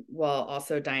vacation while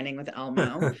also dining with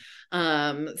Elmo.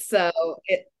 There's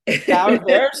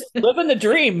living the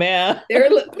dream, man.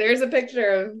 There's a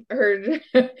picture of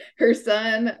her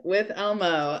son with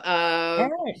Elmo.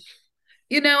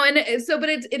 But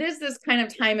it is this kind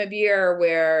of time of year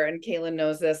where, and Cailin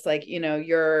knows this,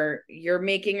 you're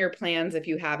making your plans if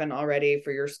you haven't already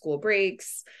for your school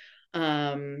breaks.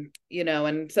 And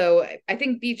so I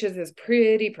think beaches is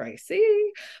pretty pricey,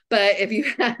 but if you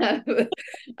have, the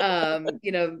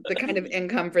kind of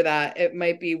income for that, it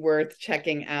might be worth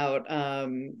checking out,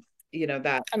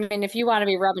 that. I mean, if you want to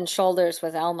be rubbing shoulders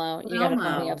with Elmo, you got to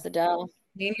pony up the dough.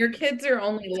 I mean, your kids are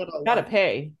only little. Got to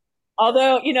pay.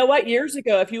 Although, you know what? Years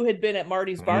ago, if you had been at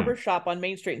Marty's Barber Shop on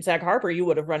Main Street in Sag Harbor, you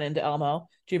would have run into Elmo.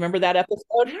 Do you remember that episode?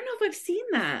 I don't know if I've seen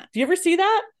that. Do you ever see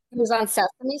that? It was on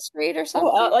Sesame Street or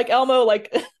something. Like Elmo,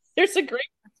 there's a great.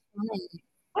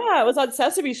 Yeah, it was on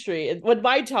Sesame Street. When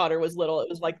my daughter was little, it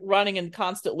was running in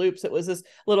constant loops. It was this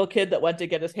little kid that went to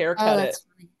get his hair cut at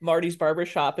Marty's Barber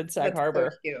Shop in Sag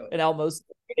Harbor. So and Elmo's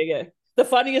the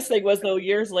funniest thing was, though,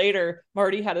 years later,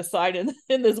 Marty had a sign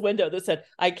in this window that said,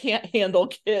 "I can't handle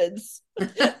kids."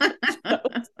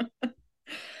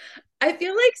 I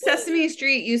feel like Sesame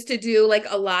Street used to do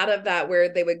a lot of that where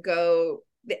they would go,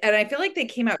 and I feel like they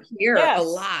came out here a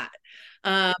lot.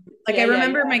 I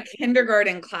remember my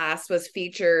kindergarten class was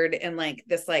featured in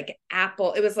this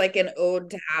apple. It was an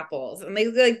ode to apples, and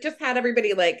they just had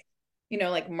everybody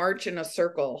march in a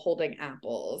circle holding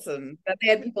apples, and that they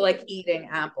had people eating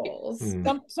apples.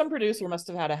 Some producer must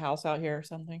have had a house out here or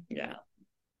something. Yeah.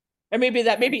 And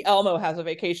maybe Elmo has a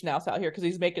vacation house out here because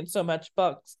he's making so much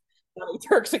bucks.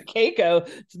 Turks and Caicos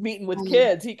meeting with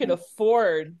kids, he can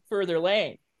afford further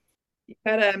lane. You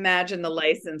gotta imagine the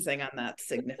licensing on that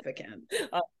significant.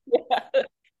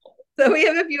 So we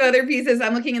have a few other pieces.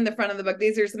 I'm looking in the front of the book.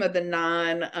 These are some of the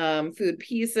non-food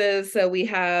pieces. So we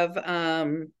have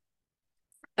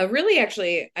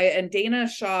and Dana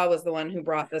Shaw was the one who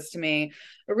brought this to me,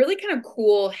 a really kind of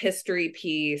cool history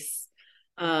piece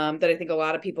that I think a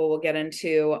lot of people will get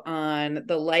into on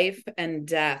the life and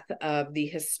death of the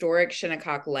historic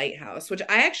Shinnecock Lighthouse, which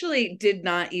I actually did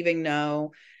not even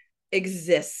know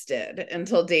existed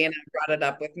until Dana brought it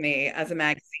up with me as a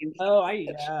magazine.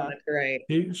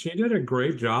 She did a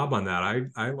great job on that.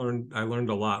 I learned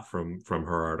a lot from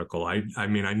her article. I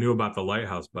mean, I knew about the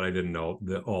lighthouse, but I didn't know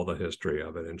all the history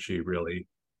of it, and she really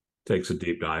takes a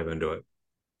deep dive into it.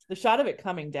 The shot of it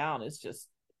coming down is just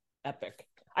epic.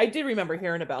 I did remember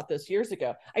hearing about this years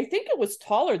ago. I think it was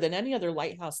taller than any other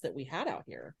lighthouse that we had out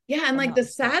here. Yeah, and the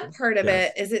sad part of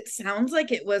it is it sounds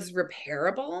like it was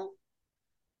repairable,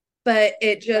 but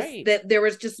it just that there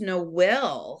was just no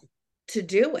will to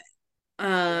do it.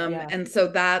 And so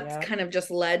that's kind of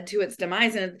just led to its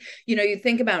demise. And you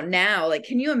think about now,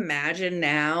 can you imagine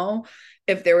now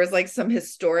if there was some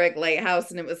historic lighthouse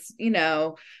and it was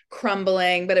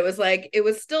crumbling, but it was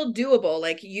still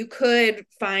doable. You could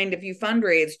find, if you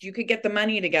fundraised, you could get the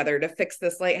money together to fix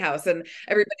this lighthouse, and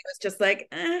everybody was just I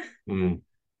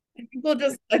think we'll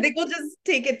just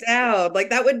take it down.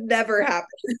 That would never happen.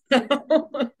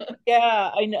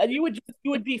 Yeah, I know. You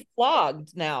would be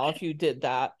flogged now if you did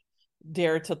that.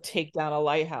 Dare to take down a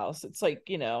lighthouse. It's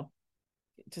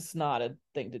just not a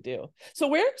thing to do. So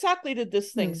where exactly did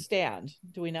this thing stand?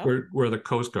 Do we know? Where the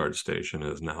Coast Guard station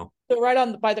is now. So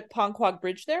right by the Ponquag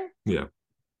Bridge there? Yeah.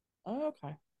 Oh,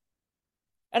 okay.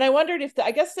 And I wondered if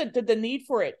did the need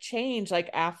for it change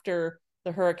after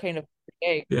the hurricane of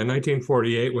 48? Yeah,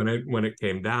 1948 when it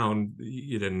came down,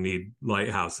 you didn't need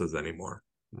lighthouses anymore,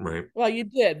 right? Well, you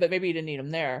did, but maybe you didn't need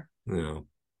them there. Yeah.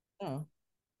 Oh.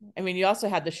 I mean, you also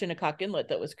had the Shinnecock Inlet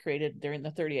that was created during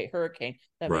the 38 hurricane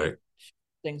that made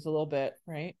things a little bit,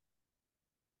 right?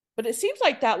 But it seems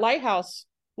like that lighthouse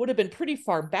would have been pretty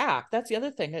far back. That's the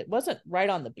other thing. It wasn't right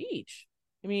on the beach.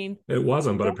 I mean, it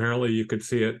wasn't, but apparently you could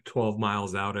see it 12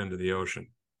 miles out into the ocean.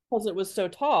 Because it was so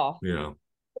tall. Yeah.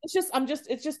 It's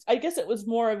just, I guess it was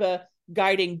more of a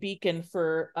guiding beacon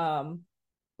for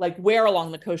like where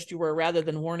along the coast you were rather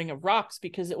than warning of rocks,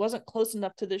 because it wasn't close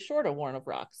enough to the shore to warn of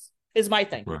rocks, is my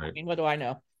thing. Right. I mean, what do I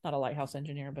know? Not a lighthouse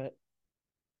engineer, but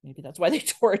maybe that's why they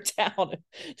tore it down.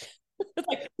 It's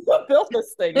like, who built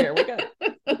this thing here? We got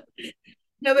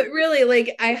No, but really,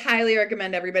 like, I highly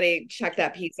recommend everybody check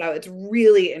that piece out. It's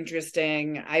really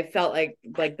interesting. I felt like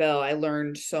Bill, I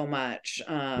learned so much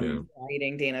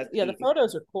reading Dana's piece. the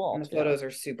photos are cool. And the photos are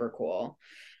super cool.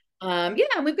 And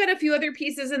we've got a few other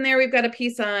pieces in there. We've got a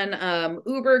piece on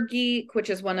Uber Geek, which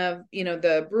is one of,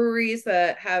 the breweries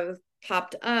that have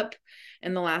popped up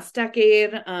in the last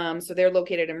decade. So they're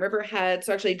located in Riverhead.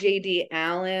 So actually JD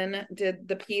Allen did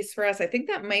the piece for us. I think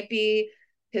that might be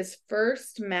his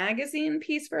first magazine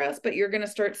piece for us, but you're going to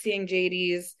start seeing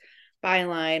JD's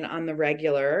byline on the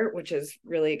regular, which is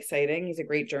really exciting. He's a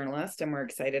great journalist and we're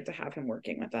excited to have him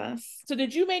working with us. So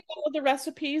did you make all of the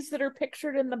recipes that are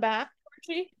pictured in the back,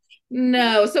 Archie?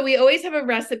 No. So we always have a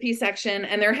recipe section,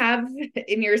 and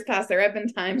in years past, there have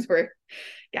been times where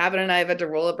Gavin and I have had to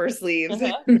roll up our sleeves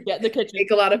in the kitchen,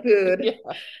 make a lot of food.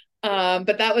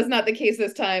 But that was not the case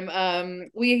this time.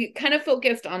 We kind of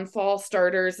focused on fall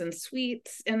starters and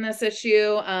sweets in this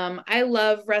issue. I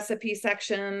love recipe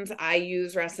sections. I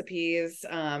use recipes.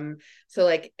 So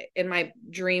like in my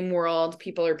dream world,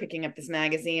 people are picking up this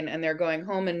magazine and they're going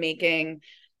home and making,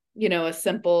 a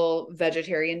simple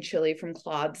vegetarian chili from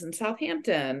Claude's in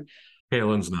Southampton.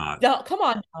 Cailin's not. No, come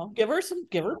on now. Give her a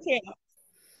chance.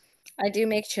 I do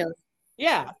make chili.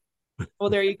 Yeah. Well,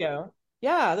 there you go.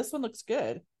 Yeah, this one looks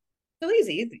good. Chili's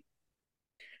easy.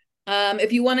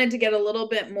 If you wanted to get a little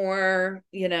bit more,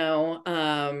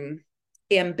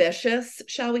 ambitious,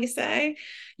 shall we say,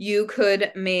 you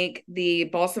could make the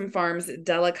Balsam Farms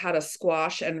delicata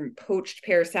squash and poached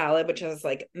pear salad, which has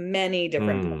like many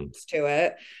different parts to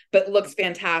it, but looks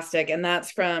fantastic. And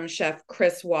that's from Chef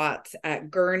Chris Watts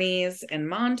at Gurney's in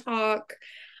Montauk.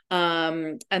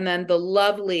 And then the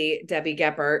lovely Debbie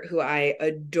Geppert, who I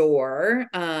adore.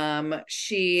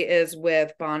 She is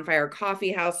with Bonfire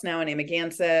Coffee House now in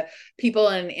Amagansett. People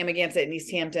in Amagansett and East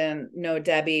Hampton know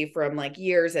Debbie from like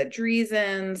years at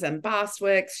Dreezen's and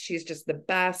Bostwick's. She's just the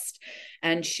best.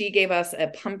 And she gave us a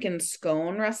pumpkin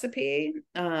scone recipe,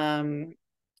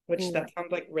 which that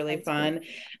sounds like really fun. Cool.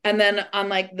 And then on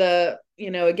like the,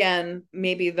 again,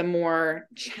 maybe the more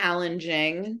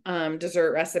challenging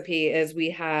dessert recipe is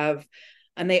we have,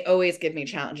 and they always give me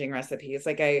challenging recipes.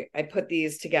 Like I put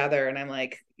these together and I'm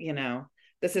like,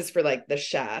 this is for like the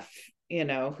chef,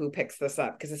 who picks this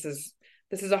up, because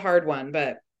this is a hard one,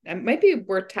 but it might be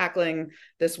worth tackling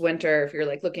this winter if you're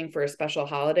like looking for a special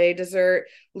holiday dessert.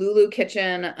 Lulu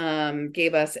Kitchen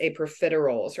gave us a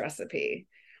profiteroles recipe,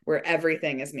 where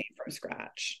everything is made from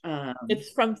scratch.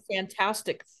 It's from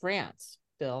Fantastic France,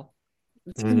 Bill.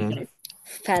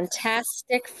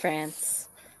 Fantastic France.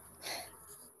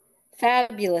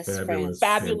 Fabulous France.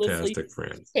 Fabulously fantastic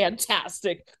France.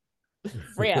 Fantastic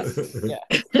France. Yeah.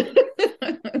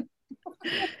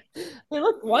 They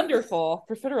look wonderful.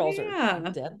 Profiteroles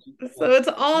are dead. So it's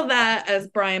all that, as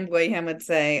Brian Boyham would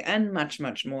say, and much,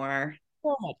 much more.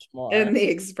 So much more in the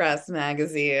Express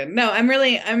magazine. No, I'm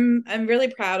really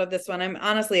proud of this one.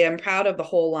 I'm proud of the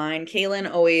whole line. Cailin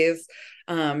always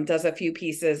does a few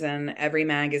pieces in every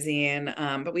magazine,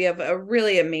 but we have a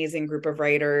really amazing group of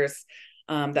writers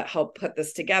that help put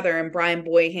this together. And Brian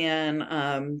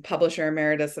Boyhan, publisher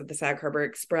emeritus of the Sag Harbor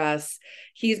Express,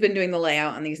 he's been doing the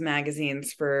layout on these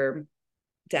magazines for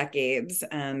decades,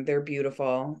 and they're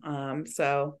beautiful.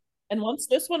 And once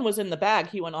this one was in the bag,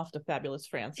 he went off to Fabulous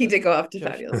France. He did go off to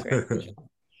Fabulous France.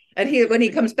 And when he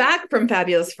comes back from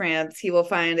Fabulous France, he will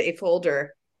find a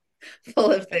folder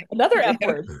full of things. Another F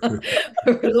word.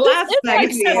 The last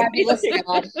magazine.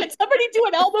 Did somebody do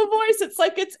an elbow voice? It's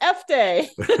like it's F day.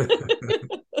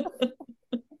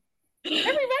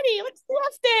 Everybody, let's do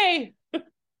F day.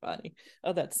 Funny.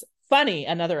 Oh, that's funny.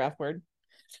 Another F word.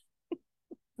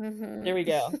 There we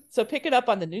go. So pick it up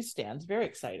on the newsstands. Very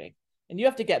exciting. And you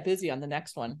have to get busy on the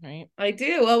next one, right? I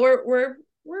do. Well,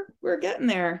 we're getting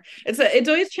there. It's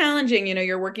always challenging.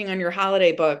 You're working on your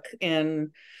holiday book,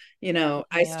 and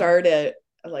I started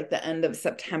like the end of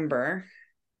September.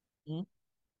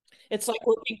 It's like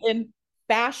working in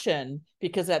fashion,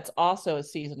 because that's also a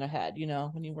season ahead.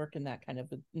 When you work in that kind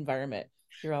of environment,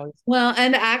 You're always Well,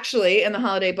 and actually, in the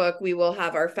holiday book, we will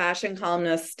have our fashion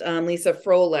columnist, Lisa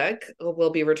Froelich,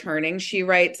 will be returning. She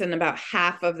writes in about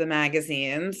half of the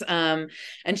magazines. And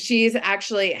she's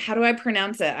actually, how do I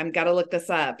pronounce it? I've got to look this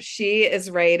up. She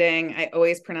is writing, I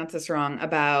always pronounce this wrong,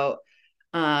 about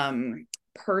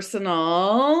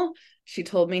personal, she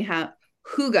told me how,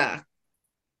 hygge.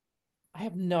 I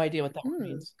have no idea what that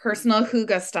means. Personal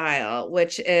hygge style,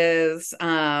 which is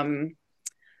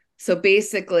so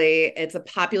basically it's a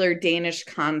popular Danish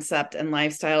concept and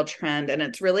lifestyle trend, and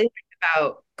it's really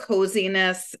about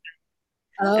coziness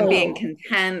and being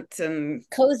content and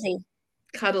cozy,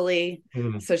 cuddly.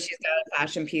 So she's got a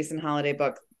fashion piece and holiday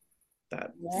book.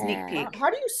 That sneak peek.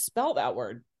 How do you spell that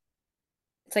word?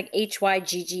 It's like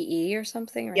Hygge or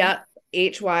something, right? Yeah,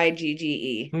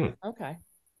 Hygge. Okay,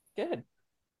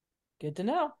 good to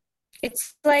know.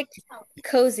 It's like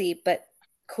cozy but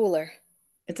cooler.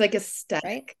 It's like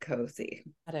aesthetic cozy.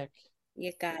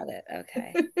 You got it.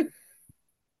 Okay.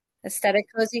 Aesthetic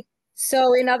cozy.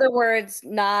 So in other words,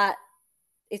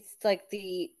 it's like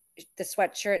the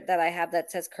sweatshirt that I have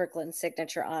that says Kirkland's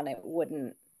signature on it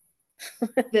wouldn't.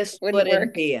 This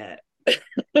wouldn't be it.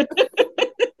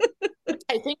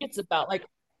 I think it's about like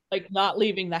not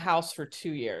leaving the house for 2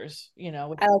 years, I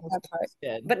like that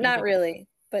part, but not really,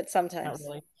 but sometimes. Not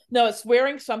really. No, it's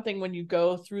wearing something when you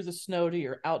go through the snow to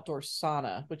your outdoor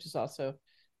sauna, which is also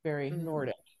very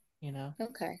Nordic,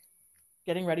 Okay.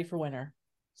 Getting ready for winter.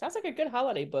 Sounds like a good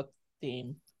holiday book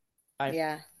theme.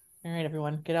 Yeah. All right,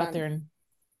 everyone, get out there and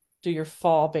do your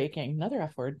fall baking. Another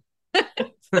F word.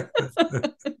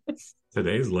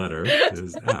 Today's letter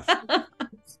is F.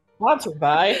 Sponsored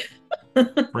by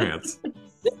France.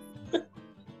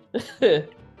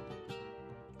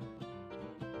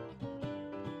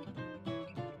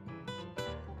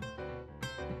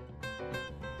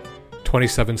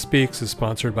 27 Speaks is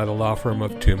sponsored by the law firm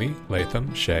of Toomey,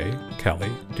 Latham, Shea, Kelly,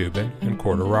 Dubin, and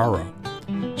Corderaro.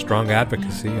 Strong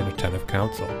advocacy and attentive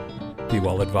counsel. Be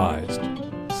well advised.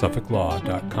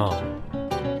 SuffolkLaw.com.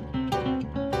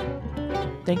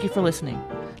 Thank you for listening.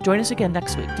 Join us again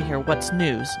next week to hear what's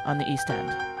news on the East End.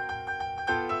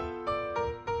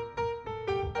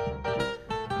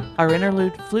 Our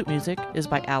interlude flute music is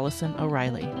by Allison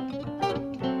O'Reilly.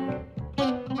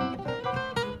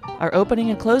 Our opening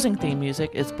and closing theme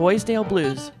music is Boysdale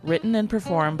Blues, written and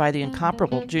performed by the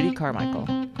incomparable Judy Carmichael.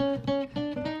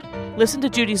 Listen to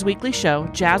Judy's weekly show,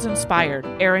 Jazz Inspired,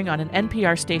 airing on an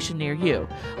NPR station near you,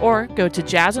 or go to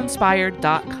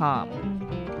jazzinspired.com.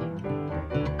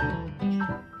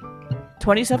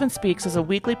 27 Speaks is a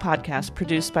weekly podcast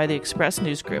produced by the Express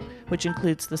News Group, which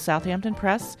includes the Southampton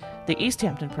Press, the East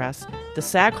Hampton Press, the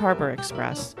Sag Harbor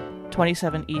Express,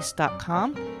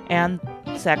 27east.com, and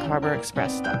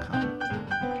sagharborexpress.com.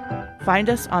 Find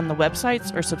us on the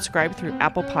websites or subscribe through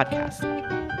Apple Podcasts.